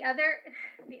 But the other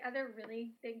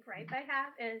really big gripe I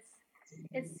have is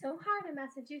it's so hard in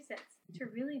Massachusetts to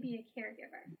really be a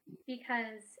caregiver,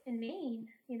 because in Maine,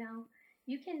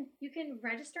 you can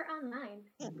register online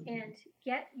and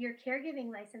get your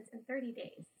caregiving license in 30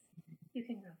 days. You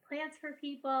can grow plants for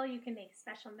people, you can make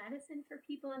special medicine for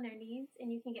people and their needs, and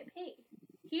you can get paid.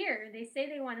 Here, they say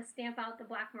they want to stamp out the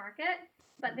black market,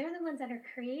 but they're the ones that are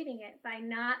creating it by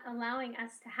not allowing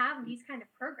us to have these kind of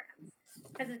programs.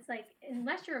 Because it's like,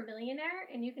 unless you're a millionaire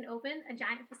and you can open a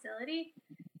giant facility,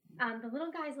 the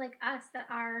little guys like us that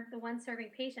are the ones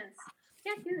serving patients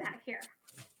can't do that here.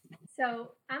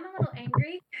 So I'm a little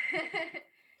angry.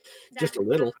 Just a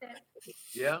little.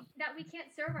 That we can't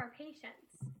serve our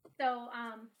patients. So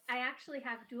I actually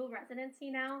have dual residency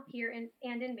now here and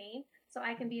in Maine, so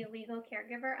I can be a legal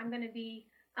caregiver. I'm going to be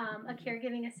a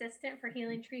caregiving assistant for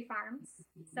Healing Tree Farms.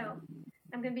 So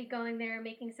I'm going to be going there,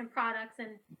 making some products.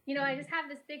 And, I just have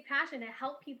this big passion to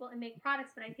help people and make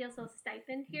products, but I feel so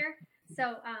stifled here.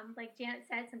 So like Janet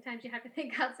said, sometimes you have to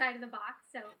think outside of the box.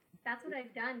 So that's what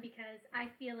I've done, because I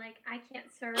feel like I can't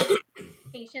serve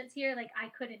patients here like I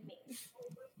could in Maine.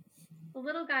 The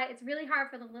little guy, it's really hard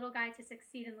for the little guy to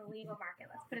succeed in the legal market.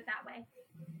 Let's put it that way.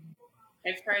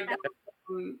 I've heard that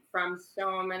from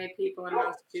so many people in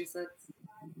Massachusetts.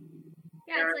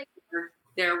 Yeah, it's like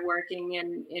they're working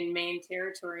in Maine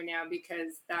territory now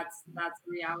because that's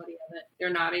the reality of it. They're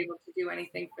not able to do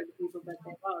anything for the people that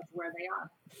they love where they are.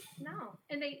 No,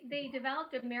 and they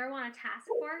developed a marijuana task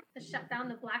force to shut down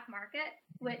the black market,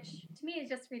 which to me is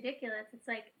just ridiculous. It's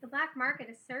like the black market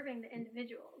is serving the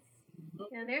individuals.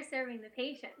 You know, they're serving the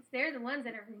patients. They're the ones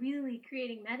that are really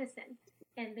creating medicine.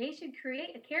 And they should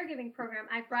create a caregiving program.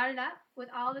 I brought it up with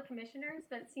all the commissioners,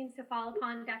 but it seems to fall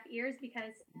upon deaf ears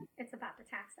because it's about the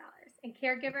tax dollars. And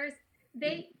caregivers,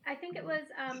 I think it was,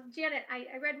 Janet,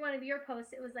 I read one of your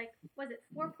posts. It was like, was it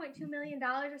 $4.2 million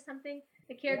or something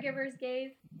the caregivers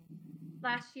gave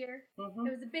last year? Mm-hmm.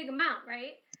 It was a big amount,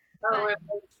 right? Oh,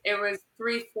 it was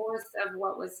 3/4 of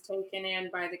what was taken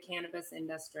in by the cannabis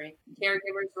industry.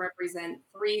 Caregivers represent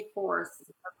 3/4 of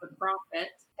the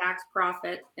tax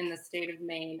profit in the state of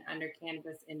Maine under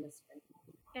cannabis industry.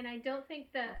 And I don't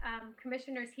think the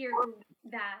commissioners here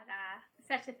that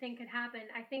such a thing could happen.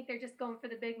 I think they're just going for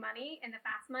the big money and the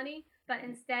fast money. But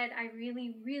instead, I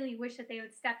really, really wish that they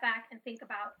would step back and think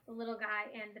about the little guy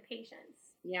and the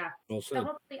patients. Yeah. Well so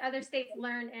hopefully other states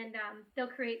learn and they'll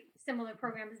create similar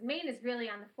programs. Maine is really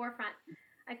on the forefront.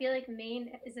 I feel like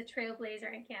Maine is a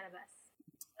trailblazer in cannabis.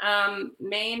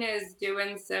 Maine is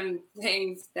doing some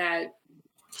things that,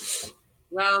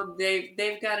 well,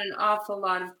 they've got an awful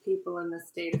lot of people in the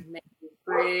state of Maine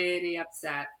pretty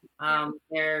upset.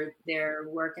 They're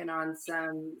working on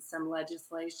some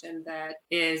legislation that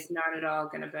is not at all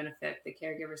going to benefit the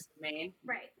caregivers of Maine.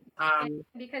 Right.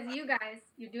 Because you guys,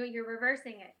 you're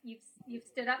reversing it. You've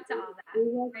stood up to all that.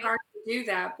 It's hard to do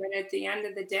that, but at the end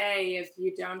of the day, if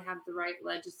you don't have the right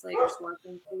legislators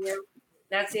working for you,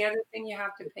 that's the other thing you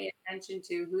have to pay attention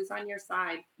to. Who's on your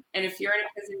side? And if you're in a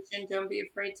position, don't be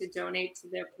afraid to donate to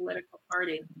their political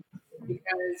party.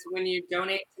 Because when you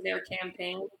donate to their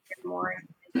campaign, you get more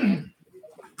information.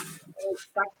 It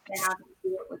sucks to have to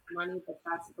do it with money, but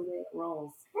that's the way it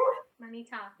rolls. Money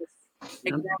talks.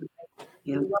 Exactly.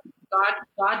 Yep.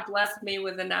 God blessed me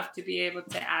with enough to be able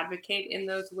to advocate in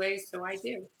those ways, so I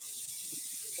do.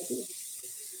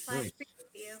 Nice.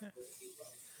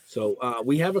 So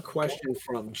we have a question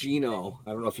from Gino.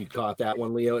 I don't know if you caught that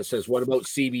one, Leo. It says, what about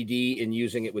CBD and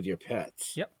using it with your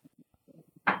pets? Yep.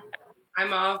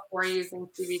 I'm all for using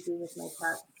CBD with my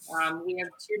pets. We have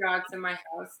 2 dogs in my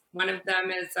house. One of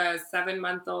them is a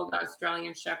 7-month-old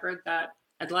Australian Shepherd that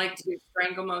I'd like to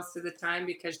strangle most of the time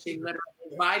because she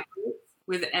literally vibrates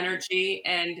with energy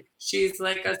and she's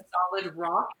like a solid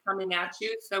rock coming at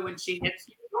you. So when she hits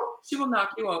you, she will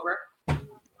knock you over.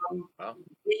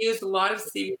 We use a lot of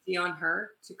CBD on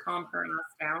her to calm her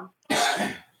ass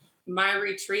down. My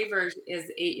retriever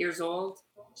is 8 years old.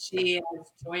 She has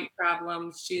joint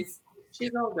problems. She's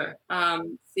older.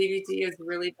 CBD is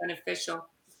really beneficial.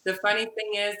 The funny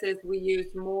thing is we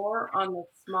use more on the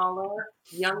smaller,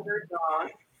 younger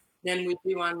dog than we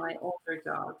do on my older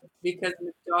dog because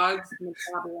the dogs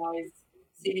metabolize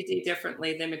CBD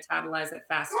differently. They metabolize it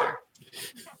faster.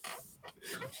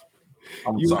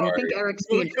 I'm sorry. I think Eric's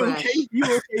being fresh. You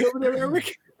okay over there,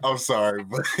 Eric? I'm sorry,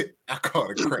 but I caught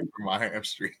a cramp in my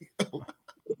hamstring.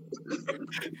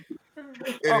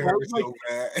 It hurt so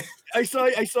bad. I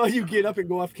saw you get up and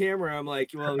go off camera. I'm like,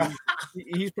 well,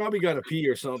 he's probably got to pee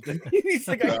or something. He's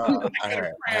like,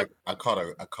 I caught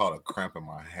a cramp in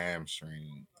my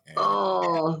hamstring. And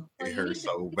it hurt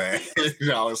so bad.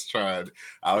 I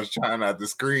was trying not to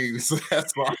scream, so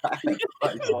that's why.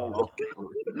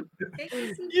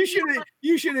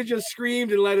 You should have just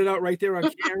screamed and let it out right there on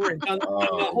camera and done the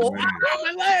whole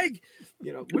my leg.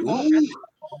 You know,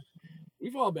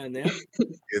 we've all been there.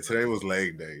 Yeah, today was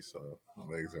leg day, so my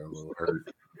legs are a little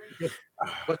hurt.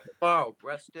 What's tomorrow?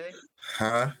 Breast day?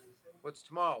 Huh? What's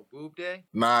tomorrow? Boob day?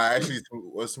 Nah, actually,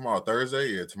 what's tomorrow? Thursday?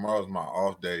 Yeah, tomorrow's my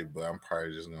off day, but I'm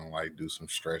probably just gonna do some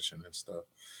stretching and stuff.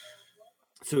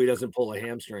 So he doesn't pull a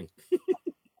hamstring.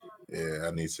 Yeah,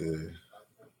 I need to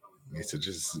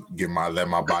just let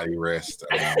my body rest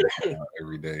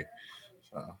every day.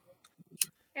 So.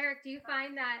 Eric, do you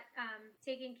find that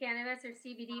taking cannabis or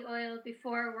CBD oil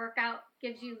before a workout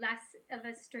gives you less of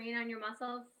a strain on your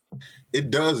muscles?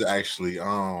 It does actually.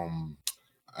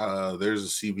 There's a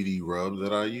CBD rub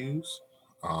that I use.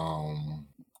 And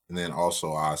then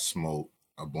also I smoked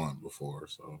a blunt before,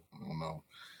 so I don't know.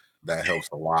 That helps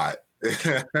a lot.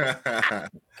 It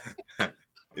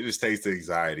just takes the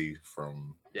anxiety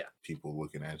from people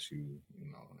looking at you,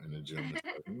 in the gym.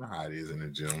 You know how it is in the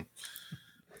gym.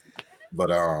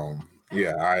 But I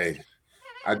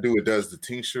do. It does. The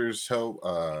tinctures help.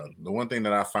 The one thing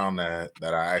that I found that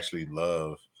I actually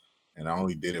love, and I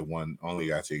only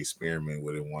got to experiment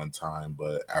with it one time,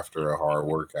 but after a hard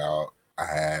workout, I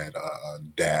had a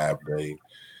dab.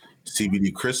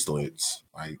 CBD crystalates,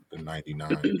 like the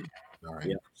 99%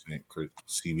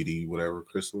 CBD, whatever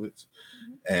crystalates.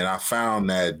 And I found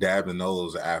that dabbing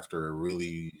those after a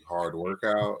really hard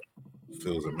workout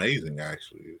feels amazing,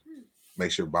 actually.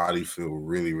 Makes your body feel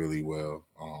really, really well.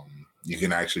 You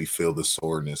can actually feel the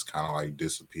soreness kind of like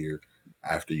disappear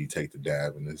after you take the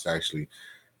dab. And it's actually,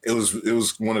 it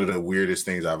was one of the weirdest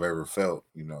things I've ever felt,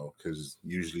 you know, because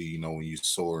usually, you know, when you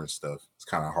sore and stuff, it's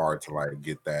kind of hard to like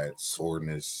get that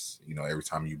soreness, you know, every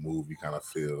time you move, you kind of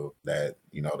feel that,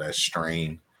 you know, that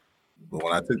strain. But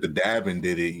when I took the dab and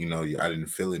did it, you know, I didn't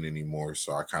feel it anymore.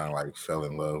 So I kind of like fell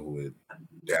in love with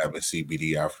dabbing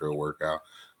CBD after a workout.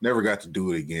 Never got to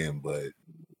do it again, but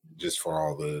just for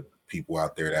all the people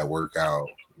out there that work out,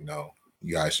 you know,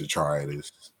 you guys should try it.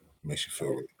 It makes you feel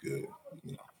really good,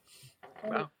 you know.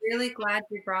 I'm really glad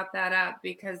you brought that up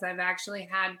because I've actually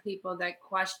had people that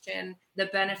question the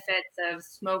benefits of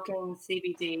smoking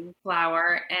CBD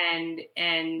flower and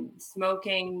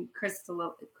smoking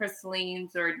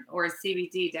crystallines or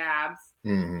CBD dabs.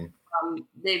 Mm-hmm.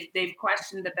 They've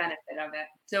questioned the benefit of it.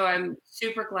 So I'm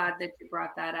super glad that you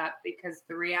brought that up because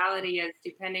the reality is,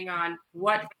 depending on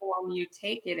what form you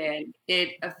take it in,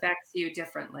 it affects you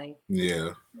differently.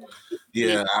 Yeah.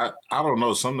 I don't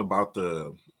know, something about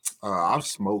the I've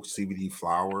smoked CBD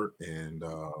flower, and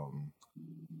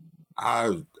I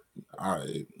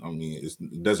mean,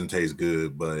 it doesn't taste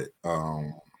good, but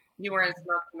you weren't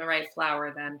smoking the right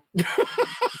flower then.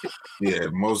 Yeah,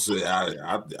 mostly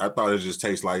I thought it just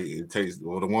tastes like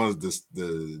the ones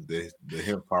the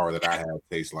hemp flower that I have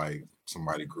tastes like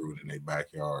somebody grew it in their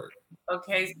backyard.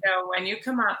 Okay, so when you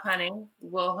come up, honey,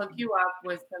 we'll hook you up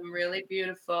with some really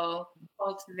beautiful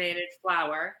cultivated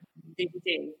flower,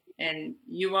 CBD, and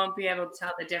you won't be able to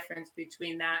tell the difference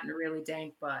between that and a really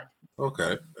dank bud.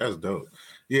 Okay, that's dope.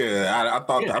 Yeah, I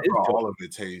thought all of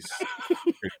it tastes.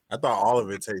 I thought all of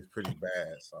it tastes pretty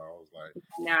bad, so I was like,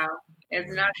 no,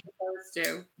 it's not supposed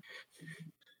to.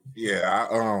 Yeah,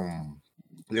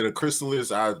 the Crystallis,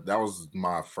 that was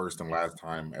my first and last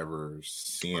time ever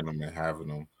seeing them and having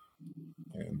them,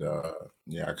 and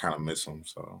I kind of miss them,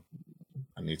 so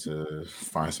I need to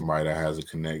find somebody that has a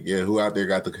connect. Yeah, who out there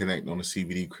got the connect on the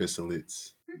CBD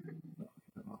Crystalates?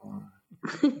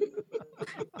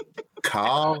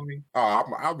 Call me. Oh,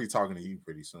 I'll be talking to you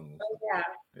pretty soon. Oh, yeah.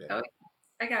 Okay.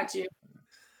 I got you.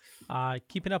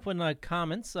 Keeping up with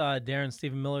comments, Darren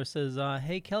Stephen Miller says,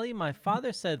 hey, Kelly, my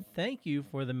father said thank you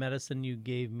for the medicine you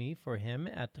gave me for him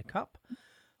at the cup.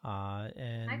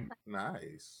 And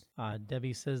nice.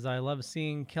 Debbie says, I love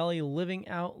seeing Kelly living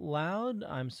out loud.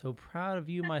 I'm so proud of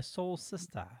you, my soul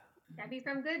sister. Debbie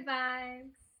from Good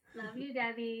Vibes. Love you,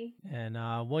 Debbie. And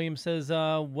William says,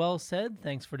 well said.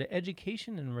 Thanks for the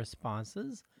education and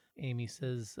responses. Amy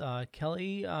says,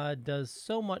 Kelly does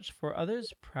so much for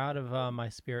others. Proud of my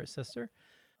spirit sister.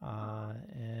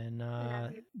 And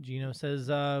Gino says,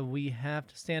 we have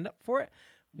to stand up for it.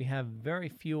 We have very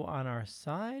few on our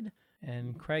side.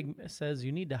 And Craig says,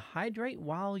 you need to hydrate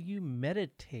while you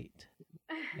meditate.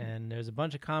 And there's a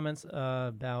bunch of comments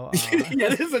about...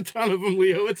 yeah, there's a ton of them,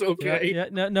 Leo. It's okay.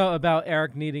 No, about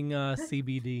Eric needing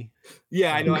CBD.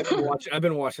 Yeah, I know. I've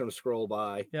been watching them scroll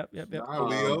by. Yep. Nah,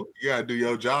 Leo, you gotta do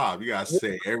your job. You gotta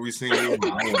say every single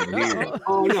one. I want to hear it.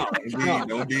 Oh no!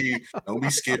 Don't be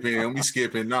skipping. Don't be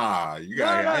skipping. Nah, you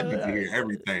gotta. I need to hear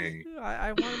everything. I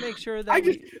want to make sure that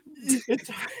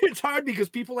it's hard because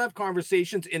people have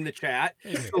conversations in the chat.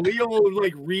 So Leo will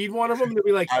like read one of them and they'll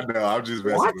be like, I know. I'm just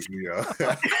messing with Leo.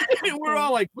 And we're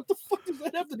all like, what the fuck does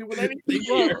that have to do with anything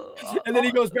here? And then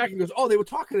he goes back and goes, oh, they were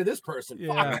talking to this person.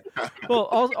 Yeah. Well,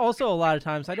 also a lot of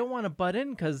times I don't want to butt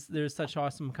in because there's such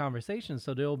awesome conversations.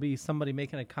 So there'll be somebody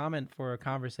making a comment for a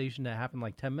conversation that happened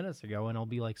like 10 minutes ago, and it'll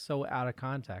be like so out of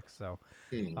context. So,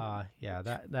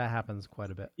 that happens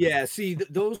quite a bit. Yeah. See,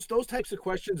 those types of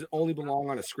questions only belong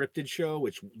on a scripted show,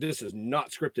 which this is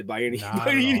not scripted by any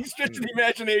stretch of the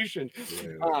imagination,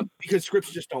 because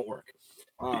scripts just don't work.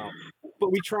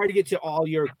 But we try to get to all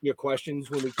your questions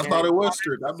when we can. I thought it was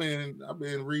scripted. I've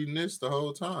been reading this the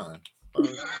whole time.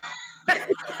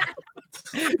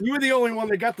 You were the only one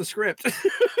that got the script.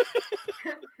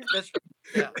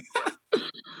 Yeah.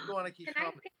 You want to keep Can I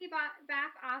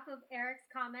piggyback off of Eric's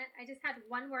comment? I just had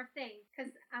one more thing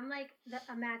because I'm like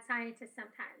a mad scientist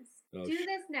sometimes. Do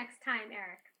this next time,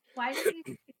 Eric. Why don't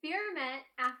you experiment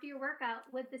after your workout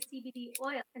with the CBD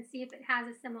oil and see if it has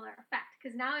a similar effect?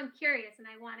 Because now I'm curious and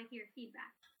I want to hear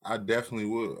feedback. I definitely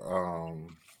would.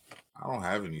 I don't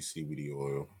have any CBD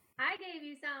oil. I gave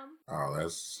you some. Oh,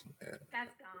 that's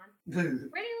gone. Where do you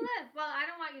live? Well, I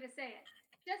don't want you to say it.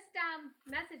 Just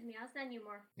message me. I'll send you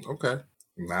more. Okay.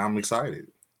 Now I'm excited.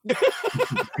 Now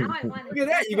I want Look at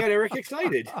that. You got Eric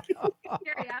excited.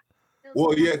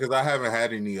 Well, yeah, because I haven't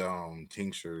had any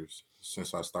tinctures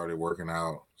since I started working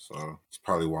out, so it's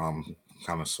probably why I'm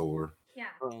kind of sore. Yeah.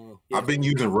 I've been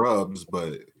using rubs,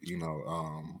 but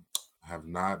have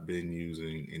not been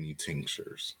using any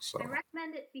tinctures. So I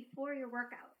recommend it before your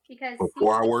workout because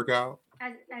before I work out,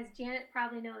 as Janet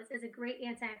probably knows, is a great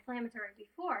anti-inflammatory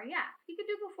before. Yeah, you could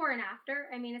do before and after.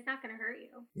 I mean, it's not going to hurt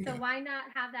you. So why not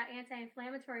have that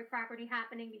anti-inflammatory property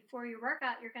happening before your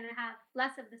workout? You're going to have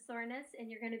less of the soreness, and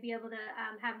you're going to be able to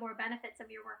have more benefits of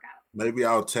your workout. maybe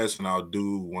I'll test and I'll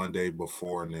do one day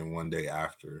before and then one day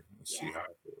after and see how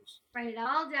it feels. Write it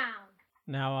all down.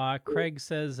 Now, Craig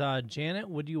says, Janet,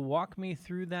 would you walk me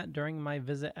through that during my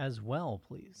visit as well,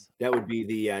 please? That would be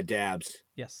the dabs.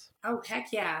 Yes. Oh,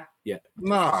 heck yeah. Yeah.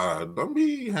 Nah, don't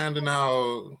be handing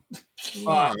out.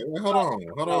 Nah, hold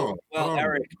on. Well,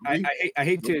 Eric, I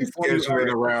hate to inform you,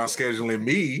 scheduling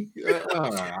me.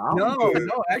 No,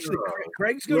 actually,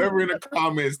 Craig's good. Whoever in the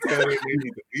comments telling me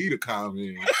to be the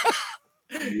comment.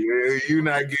 Yeah, you're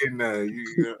not getting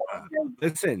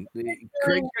Listen,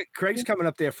 Craig's coming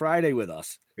up there Friday with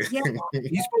us. Yeah.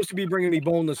 He's supposed to be bringing me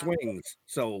boneless wings.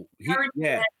 So,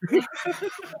 yeah.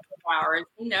 Flowers,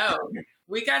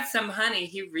 we got some honey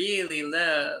he really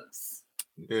loves.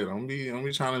 Yeah, don't be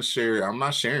trying to share. I'm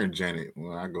not sharing Janet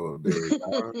when I go up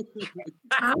there.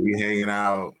 We hanging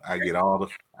out. I get all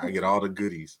the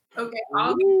goodies. Okay.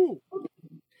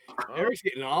 Eric's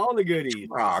getting all the goodies.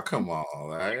 Oh, come on.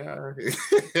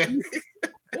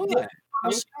 What? I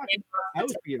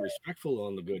was being respectful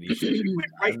on the goodies.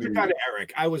 Right to cut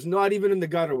Eric. I was not even in the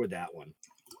gutter with that one.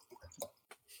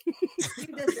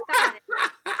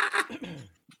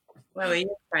 Well, he's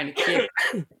trying to kid.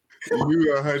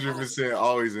 You 100%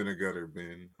 always in the gutter,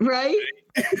 Ben. Right?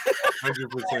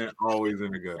 100% always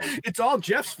in the gutter. It's all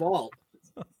Jeff's fault.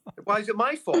 Why is it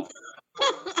my fault?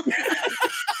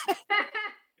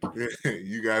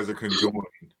 You guys are conjoined.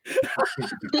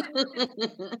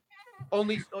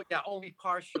 Only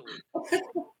partially.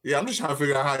 Yeah, I'm just trying to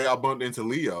figure out how y'all bumped into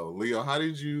Leo. Leo, how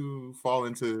did you fall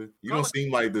into? You don't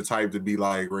seem like the type to be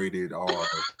like rated R.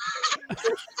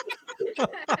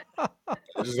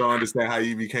 I just don't understand how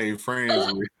you became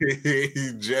friends with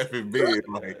Jeff and Ben.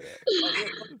 Like,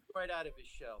 right out of his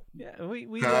show. Yeah,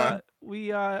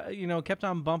 we kept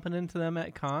on bumping into them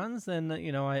at cons, and I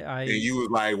and you was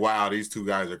like, wow, these two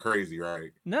guys are crazy,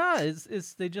 right? No,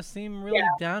 it's they just seem really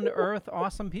down to earth,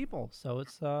 awesome people. So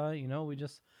it's we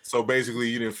just. So basically,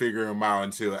 you didn't figure them out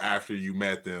until after you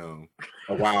met them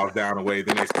a while down the way.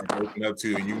 Then they started opening up to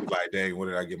you, and you was like, dang, what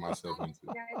did I get myself into?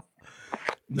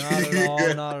 Not at all.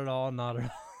 Not at all. Not at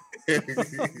all.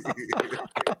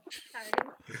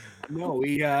 No,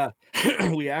 we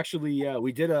actually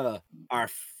we did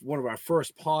one of our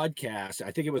first podcasts. I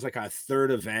think it was like our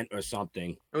third event or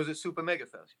something. It was a Super Mega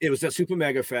Fest. It was a Super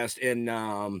Mega Fest, and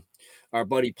our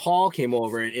buddy Paul came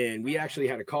over, and we actually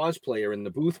had a cosplayer in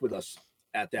the booth with us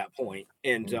at that point,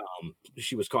 and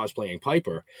she was cosplaying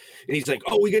Piper, and he's like,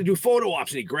 "Oh, we got to do photo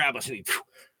ops," and he grabbed us, and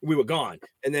we were gone.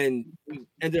 And then we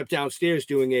ended up downstairs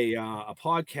doing a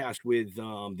podcast with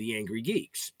the Angry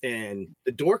Geeks, and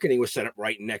the Dorkening was set up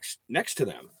right next to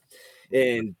them,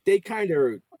 and they kind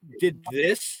of did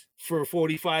this for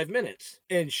 45 minutes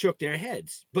and shook their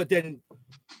heads. But then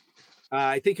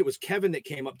I think it was Kevin that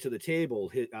came up to the table,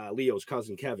 Leo's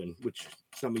cousin Kevin, which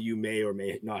some of you may or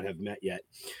may not have met yet.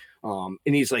 And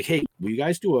he's like, "Hey, will you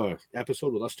guys do a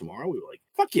episode with us tomorrow?" We were like,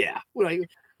 "Fuck yeah!"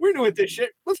 We're doing this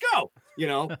shit. Let's go.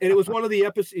 And it was one of the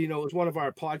episodes. It was one of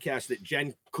our podcasts that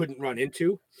Jen couldn't run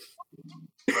into.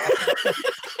 I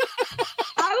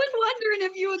was wondering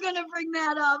if you were going to bring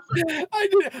that up. I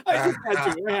did. I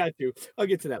had to. I'll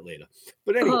get to that later.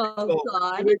 But anyway,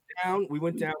 we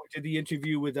went down. We did the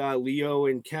interview with Leo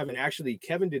and Kevin. Actually,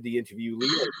 Kevin did the interview.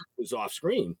 Leo was off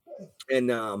screen.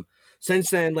 And since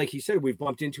then, like he said, we've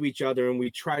bumped into each other, and we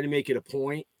try to make it a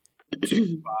point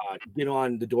to get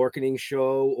on the Dorkening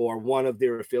show or one of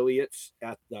their affiliates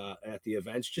at the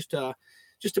events, just to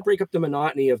break up the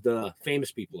monotony of the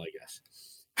famous people, I guess.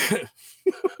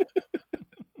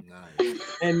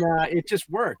 Nice. And it just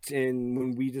worked. And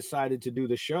when we decided to do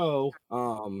the show,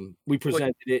 we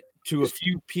presented it to a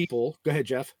few people. Go ahead,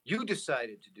 Jeff. You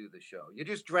decided to do the show. You're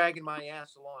just dragging my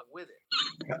ass along with it.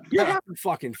 You're having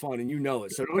fucking fun, and you know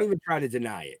it. So don't even try to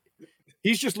deny it.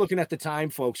 He's just looking at the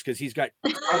time, folks, because he's got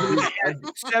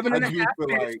 7.5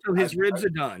 minutes till his ribs are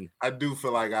done. I do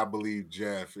feel like I believe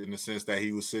Jeff in the sense that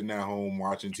he was sitting at home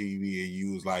watching TV, and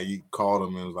you was like, you called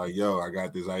him and was like, "Yo, I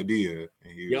got this idea,"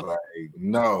 and he was like,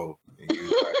 "No," and he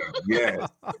was like, "Yes,"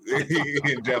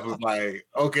 and Jeff was like,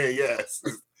 "Okay, yes."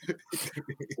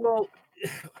 Well,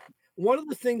 one of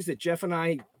the things that Jeff and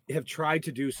I have tried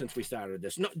to do since we started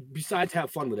this, besides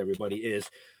have fun with everybody,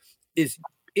 is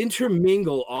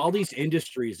intermingle all these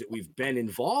industries that we've been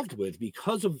involved with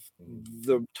because of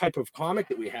the type of comic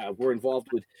that we have. We're involved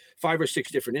with 5 or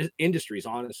 6 different industries,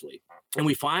 honestly. And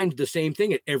we find the same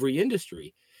thing at every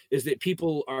industry, is that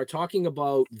people are talking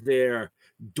about their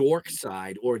dork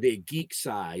side or their geek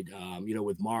side,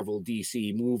 with Marvel,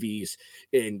 DC movies,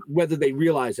 and whether they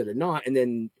realize it or not. And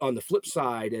then on the flip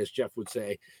side, as Jeff would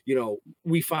say,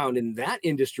 we found in that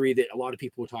industry that a lot of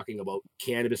people were talking about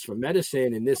cannabis for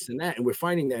medicine and this and that, and we're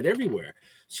finding that everywhere.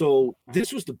 So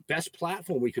this was the best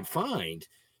platform we could find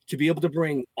to be able to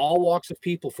bring all walks of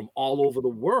people from all over the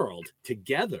world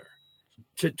together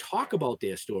to talk about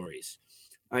their stories.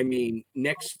 I mean,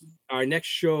 our next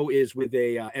show is with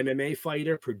a MMA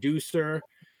fighter, producer,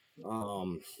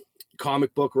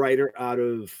 comic book writer out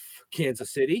of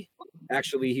Kansas City.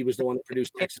 Actually, he was the one that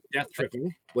produced Texas Death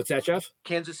Tripping. What's that, Jeff?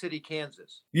 Kansas City,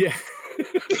 Kansas. Yeah.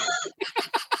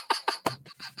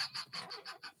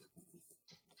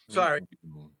 Sorry,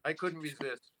 I couldn't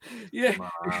resist. Yeah.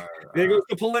 There goes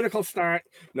the political start.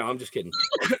 No, I'm just kidding.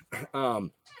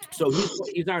 So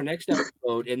he's our next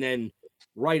episode, and then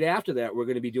right after that, we're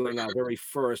going to be doing our very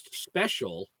first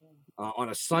special on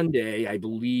a Sunday. I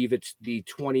believe it's the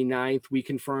 29th. We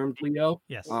confirmed, Leo.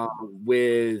 Yes.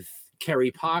 With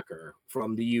Kerry Parker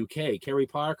from the UK. Kerry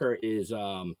Parker is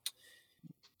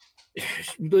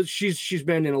she's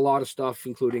been in a lot of stuff,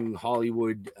 including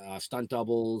Hollywood stunt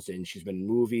doubles, and she's been in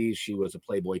movies. She was a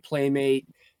Playboy Playmate,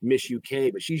 Miss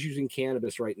UK, but she's using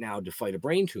cannabis right now to fight a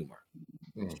brain tumor.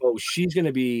 So she's going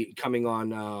to be coming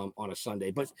on a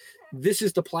Sunday, but this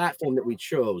is the platform that we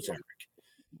chose, Eric.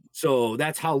 So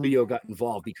that's how Leo got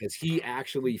involved, because he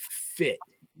actually fit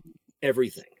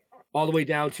everything all the way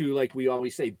down to, like we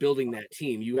always say, building that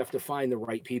team. You have to find the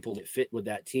right people that fit with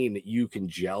that team that you can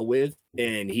gel with.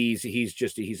 And he's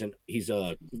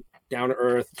a down to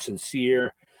earth,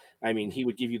 sincere. I mean, he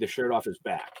would give you the shirt off his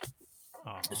back.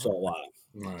 So,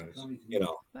 nice.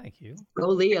 Thank you. Go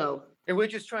Leo. And we're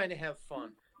just trying to have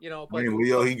fun, But I mean,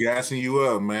 Leo, he gassing you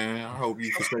up, man. I hope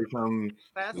you can say something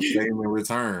the same in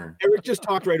return. Eric just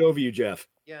talked right over you, Jeff.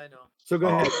 Yeah, I know. So go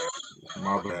ahead.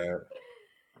 My bad.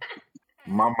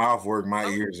 My mouth work, my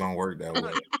ears don't work that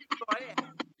way.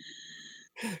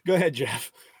 Go ahead,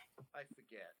 Jeff. I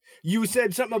forget. You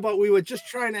said something about we were just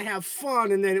trying to have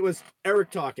fun, and then it was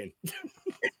Eric talking.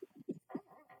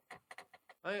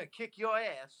 I'm gonna kick your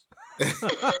ass.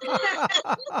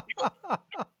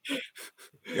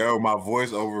 Yo, my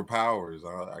voice overpowers.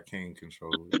 I can't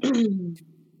control it.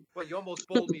 Well, you almost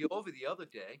bowled me over the other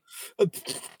day.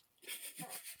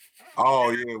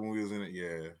 Oh yeah, when we was in it,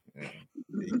 yeah.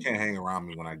 You can't hang around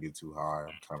me when I get too high.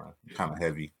 I'm kind of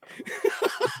heavy.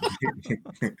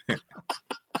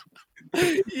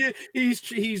 Yeah,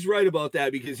 he's right about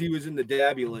that, because he was in the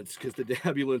Dabulance, because the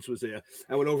Dabulance was there.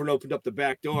 I went over and opened up the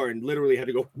back door and literally had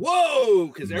to go, whoa,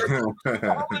 because Eric was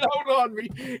out on me,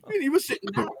 and he was sitting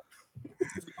down.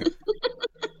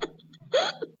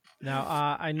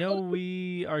 Now, I know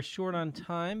we are short on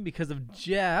time because of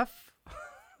Jeff.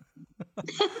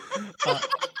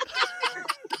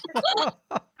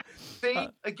 See,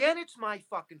 again, it's my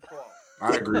fucking fault.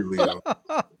 I agree, Leo.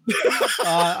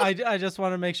 I just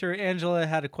want to make sure Angela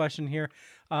had a question here.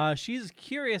 She's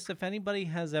curious if anybody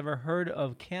has ever heard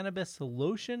of cannabis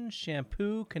lotion,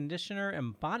 shampoo, conditioner,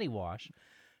 and body wash.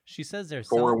 She says there's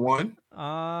 4-in-1.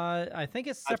 I think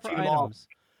it's separate seen them all. items.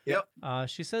 Yep.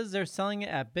 She says they're selling it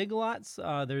at Big Lots.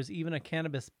 There's even a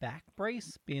cannabis back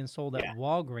brace being sold at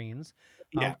Walgreens.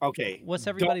 Yeah. Okay. What's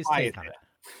everybody's take on it?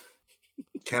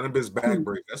 Cannabis bag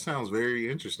break. That sounds very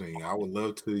interesting. I would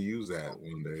love to use that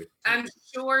one day. I'm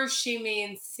sure she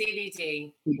means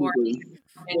CBD. Or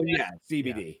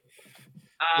CBD.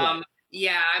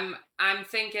 Yeah, I'm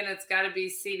thinking it's got to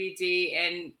be CBD,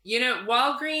 and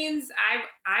Walgreens.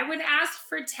 I would ask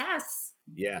for tests.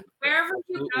 Yeah. Wherever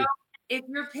you go, if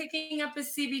you're picking up a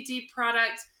CBD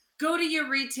product, go to your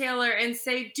retailer and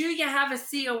say, "Do you have a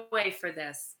COA for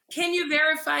this? Can you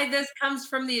verify this comes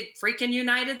from the freaking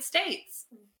United States?"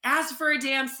 Ask for a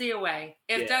damn COA.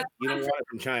 If that's you don't want it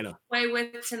from China. Away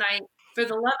with tonight, for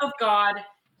the love of God,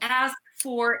 ask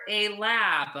for a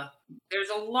lab. There's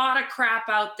a lot of crap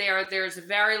out there. There's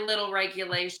very little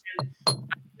regulation.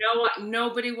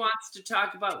 Nobody wants to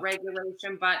talk about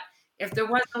regulation, but if there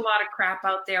wasn't a lot of crap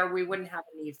out there, we wouldn't have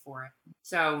a need for it.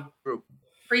 So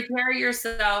prepare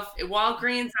yourself.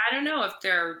 Walgreens, I don't know if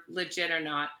they're legit or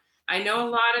not. I know a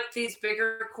lot of these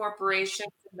bigger corporations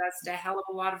invest a hell of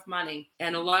a lot of money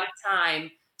and a lot of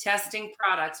time testing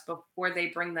products before they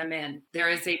bring them in. There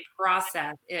is a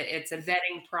process. It's a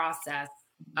vetting process.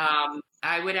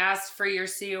 I would ask for your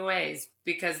COAs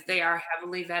because they are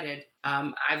heavily vetted.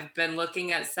 I've been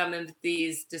looking at some of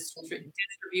these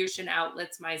distribution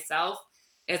outlets myself.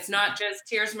 It's not just,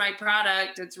 here's my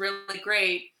product, it's really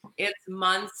great. It's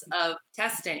months of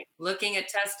testing, looking at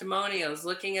testimonials,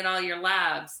 looking at all your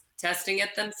labs, testing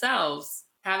it themselves,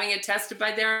 having it tested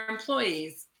by their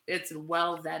employees. It's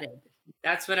well vetted.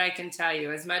 That's what I can tell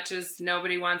you. As much as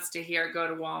nobody wants to hear go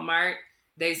to Walmart,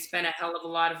 they spend a hell of a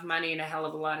lot of money and a hell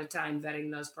of a lot of time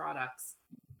vetting those products.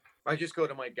 I just go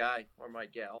to my guy or my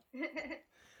gal.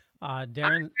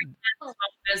 Darren,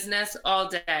 business all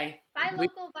day. Buy We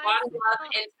local, buy bought local. up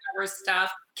into our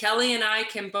stuff. Kelly and I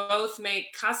can both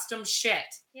make custom shit.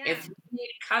 Yeah. If you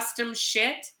need custom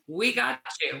shit, we got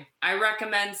you. I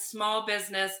recommend small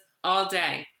business all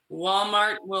day.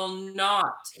 Walmart will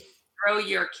not throw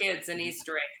your kids an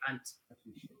Easter egg hunt.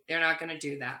 They're not going to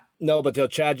do that. No, but they'll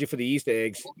charge you for the Easter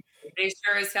eggs. They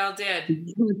sure as hell did.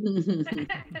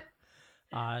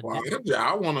 Well,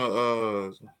 I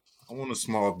want a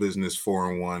small business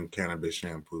 4-in-1 cannabis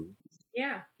shampoo.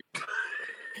 Yeah. You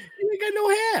ain't got no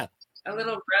hair. A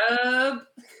little rub.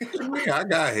 Yeah, I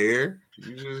got hair.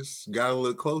 You just gotta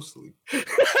look closely.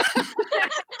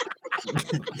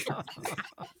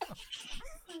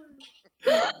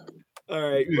 All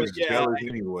right. You're But just jealous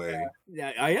anyway.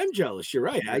 Yeah, I am jealous. You're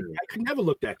right. I could never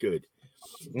look that good.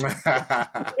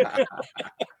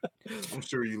 I'm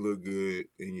sure you look good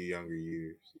in your younger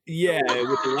years. Yeah,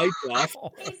 with the lights off.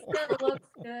 He still looks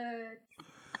good.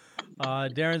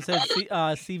 Darren said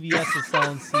CVS is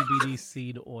selling CBD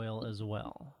seed oil as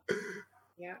well.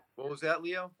 Yeah. What was that,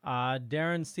 Leo?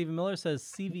 Darren Stephen Miller says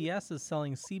CVS is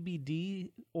selling CBD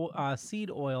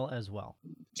seed oil as well.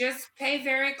 Just pay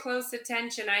very close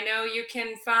attention. I know you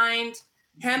can find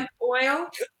hemp oil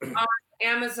on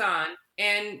Amazon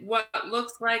in what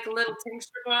looks like a little tincture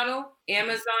bottle.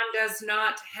 Amazon does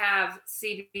not have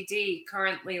CBD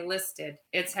currently listed.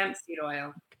 It's hemp seed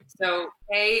oil. So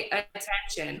pay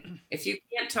attention. If you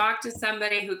can't talk to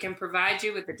somebody who can provide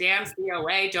you with the damn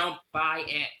COA, don't buy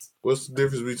it. What's the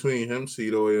difference between hemp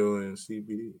seed oil and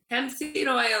CBD? Hemp seed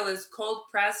oil is cold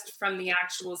pressed from the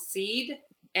actual seed.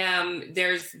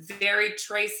 There's very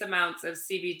trace amounts of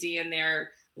CBD in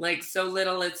there, like so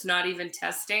little it's not even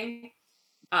testing.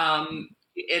 So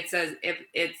it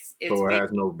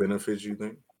has no benefits, you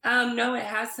think? No, it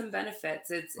has some benefits.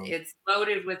 It's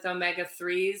loaded with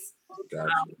omega-3s,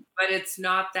 Gotcha. but it's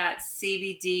not that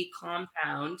CBD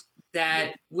compound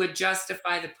that would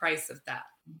justify the price of that.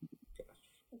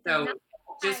 So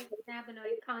just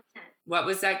cannabinoid content. What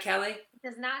was that, Kelly? It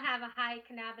does not have a high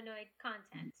cannabinoid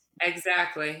content.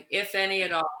 Exactly, if any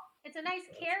at all. It's a nice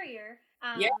carrier.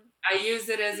 Yeah, I use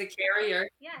it as a carrier.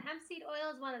 Yeah, hemp seed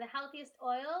oil is one of the healthiest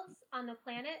oils on the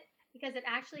planet because it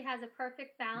actually has a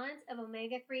perfect balance of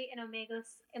omega-3 and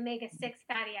omega-6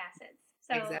 fatty acids.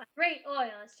 So Exactly. a great oil.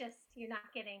 It's just you're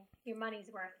not getting your money's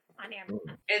worth on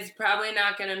Amazon. It's probably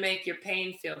not going to make your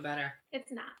pain feel better.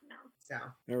 It's not, no. So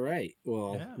All right.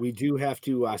 Well, we do have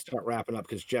to start wrapping up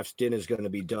because Jeff's dinner is going to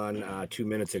be done 2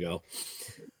 minutes ago.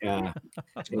 Jeff,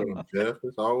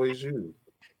 it's always you.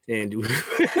 And well,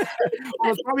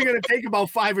 it's probably going to take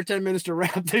about 5 or 10 minutes to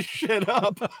wrap this shit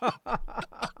up.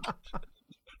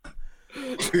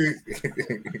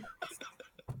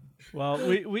 Well,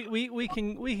 we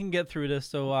can get through this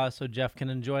so Jeff can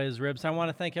enjoy his ribs. I want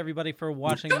to thank everybody for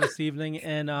watching this evening,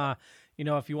 and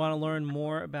if you want to learn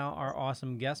more about our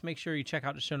awesome guests, make sure you check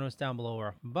out the show notes down below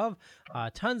or above.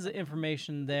 Tons of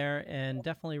information there, and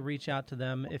definitely reach out to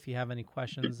them if you have any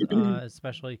questions,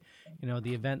 especially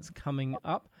the events coming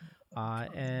up.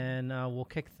 And we'll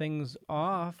kick things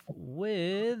off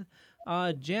with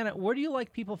Janet. Where do you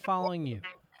like people following you?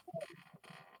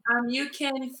 You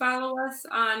can follow us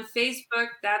on Facebook.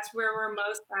 That's where we're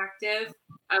most active.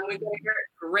 We've got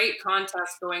a great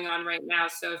contest going on right now.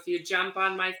 So if you jump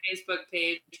on my Facebook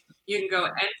page, you can go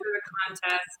enter the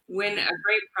contest, win a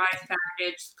great prize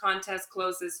package. Contest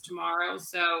closes tomorrow.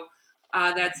 So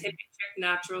that's Hippie Chick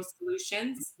Natural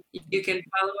Solutions. You can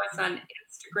follow us on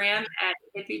Instagram at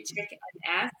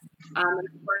HippieChickNS. And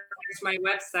of course, there's my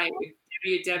website,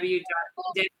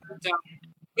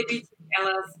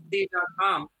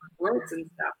 www.hippiechicklc.com. Words and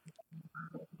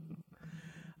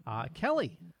stuff.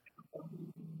 Kelly.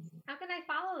 How can I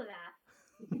follow that?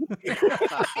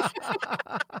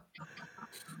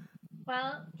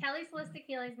 Well, Kelly's Holistic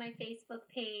Healing is my Facebook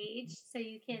page, so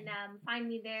you can find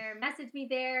me there, message me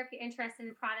there if you're interested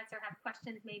in products or have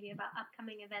questions maybe about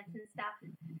upcoming events and stuff.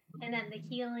 And then the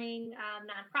healing,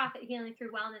 nonprofit Healing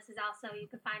Through Wellness is also, you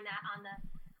can find that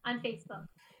on Facebook.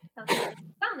 So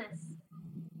wellness.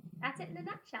 That's it in a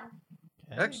nutshell.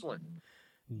 Okay. Excellent.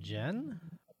 Jen?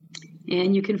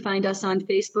 And you can find us on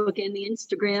Facebook and the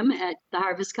Instagram at The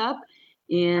Harvest Cup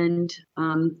and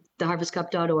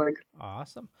theharvestcup.org.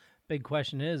 Awesome. Big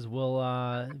question is, will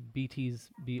BT's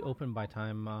be open by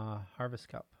time Harvest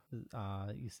Cup?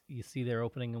 You see they're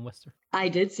opening in Worcester? I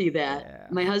did see that. Yeah.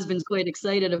 My husband's quite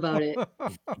excited about it.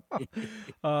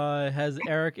 Has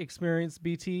Eric experienced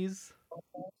BT's?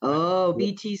 Oh,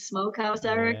 BT Smokehouse,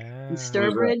 Eric? Yeah. In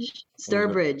Sturbridge?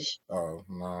 Sturbridge. Oh,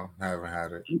 no, I haven't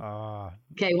had it.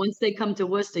 Okay, once they come to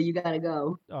Worcester, you got to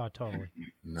go. Oh, totally.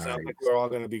 Nice. Sounds like we're all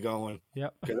going to be going.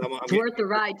 Yep. It's worth the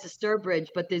ride to Sturbridge,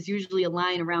 but there's usually a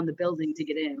line around the building to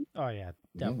get in. Oh, yeah,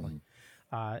 definitely.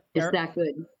 It's that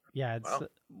good. Yeah,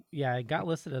 it got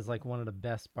listed as like one of the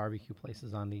best barbecue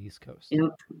places on the East Coast.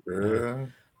 Yep.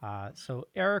 So,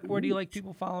 Eric, where do you like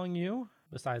people following you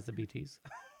besides the BTs?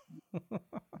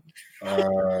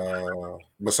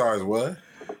 Besides what?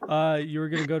 You were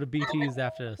gonna go to BT's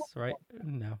after this, right?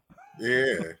 No.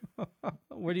 Yeah.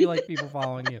 Where do you like people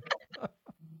following you?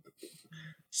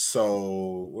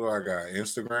 So what do I got?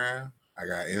 Instagram. I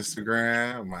got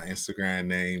Instagram. My Instagram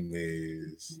name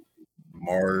is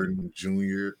Martin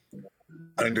Jr.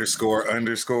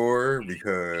 _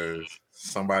 because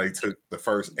somebody took the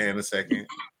first and the second.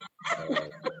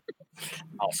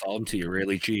 I'll sell them to you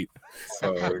really cheap.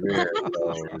 So yeah,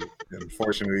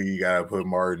 unfortunately, you gotta put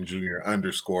Martin Jr.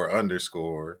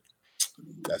 _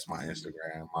 That's my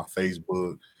Instagram. My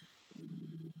Facebook,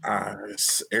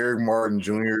 it's Eric Martin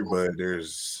Jr., but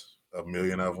there's a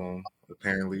million of them.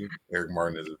 Apparently, Eric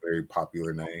Martin is a very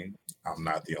popular name. I'm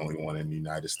not the only one in the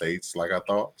United States, like I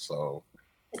thought. So,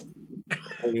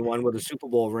 only one with a Super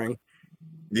Bowl ring.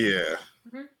 Yeah.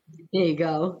 There you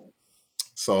go.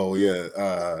 So yeah,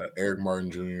 Eric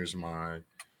Martin Jr. is my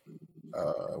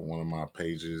one of my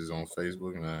pages on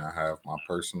Facebook, and then I have my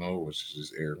personal, which is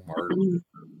just Eric Martin.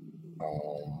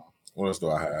 What else do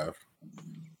I have?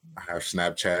 I have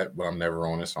Snapchat, but I'm never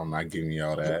on it, so I'm not giving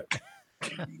y'all that.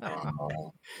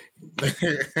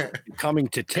 Coming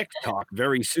to TikTok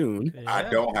very soon. I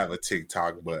don't have a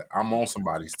TikTok, but I'm on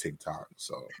somebody's TikTok.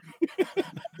 So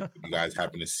you guys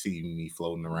happen to see me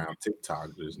floating around TikTok,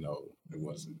 it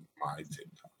wasn't my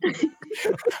TikTok.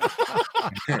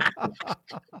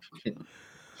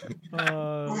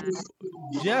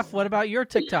 Jeff, what about your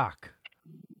TikTok?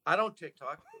 I don't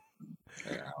TikTok.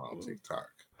 Yeah, I don't TikTok.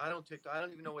 I don't TikTok. I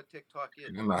don't even know what TikTok is.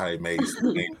 I don't know how they made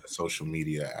social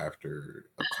media after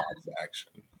a call to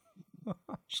action.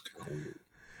 It's kind of weird.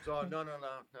 So no.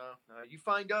 You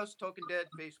find us Token Dead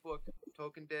Facebook,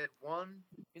 Token Dead 1,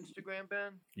 Instagram,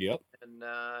 Ben. Yep. And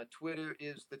Twitter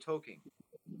is the Toking.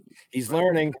 He's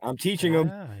learning. I'm teaching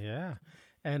him. Yeah.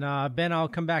 And Ben, I'll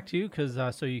come back to you because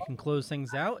so you can close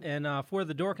things out. And for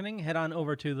The Dorkening, head on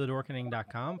over to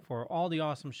thedorkening.com for all the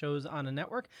awesome shows on the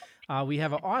network. We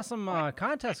have an awesome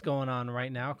contest going on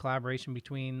right now, collaboration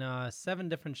between 7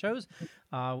 different shows,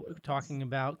 talking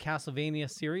about Castlevania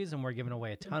series, and we're giving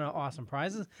away a ton of awesome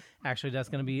prizes. Actually, that's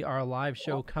going to be our live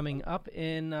show coming up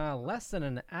in less than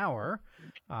an hour.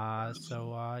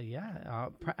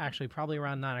 Actually, probably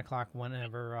around 9 o'clock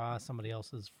whenever somebody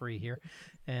else is free here.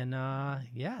 And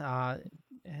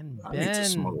and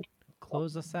Ben,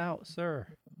 close us out, sir.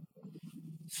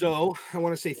 So I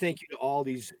want to say thank you to all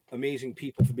these amazing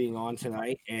people for being on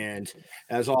tonight. And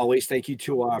as always, thank you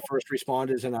to our first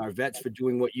responders and our vets for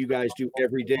doing what you guys do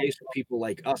every day, so people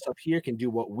like us up here can do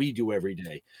what we do every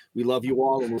day. We love you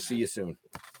all, and we'll see you soon.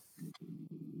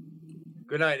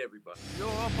 Good night, everybody.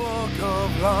 Your book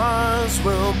of lies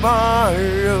will buy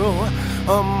you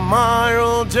a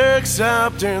mild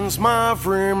acceptance. My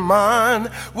free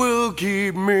mind will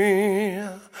keep me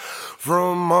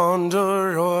from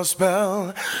under your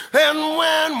spell. And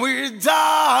when we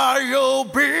die, you'll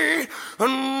be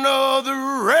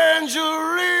another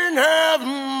angel in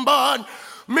heaven, but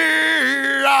me,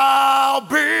 I'll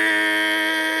be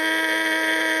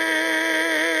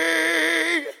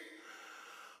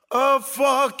a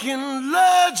fucking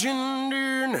legend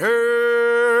in hell.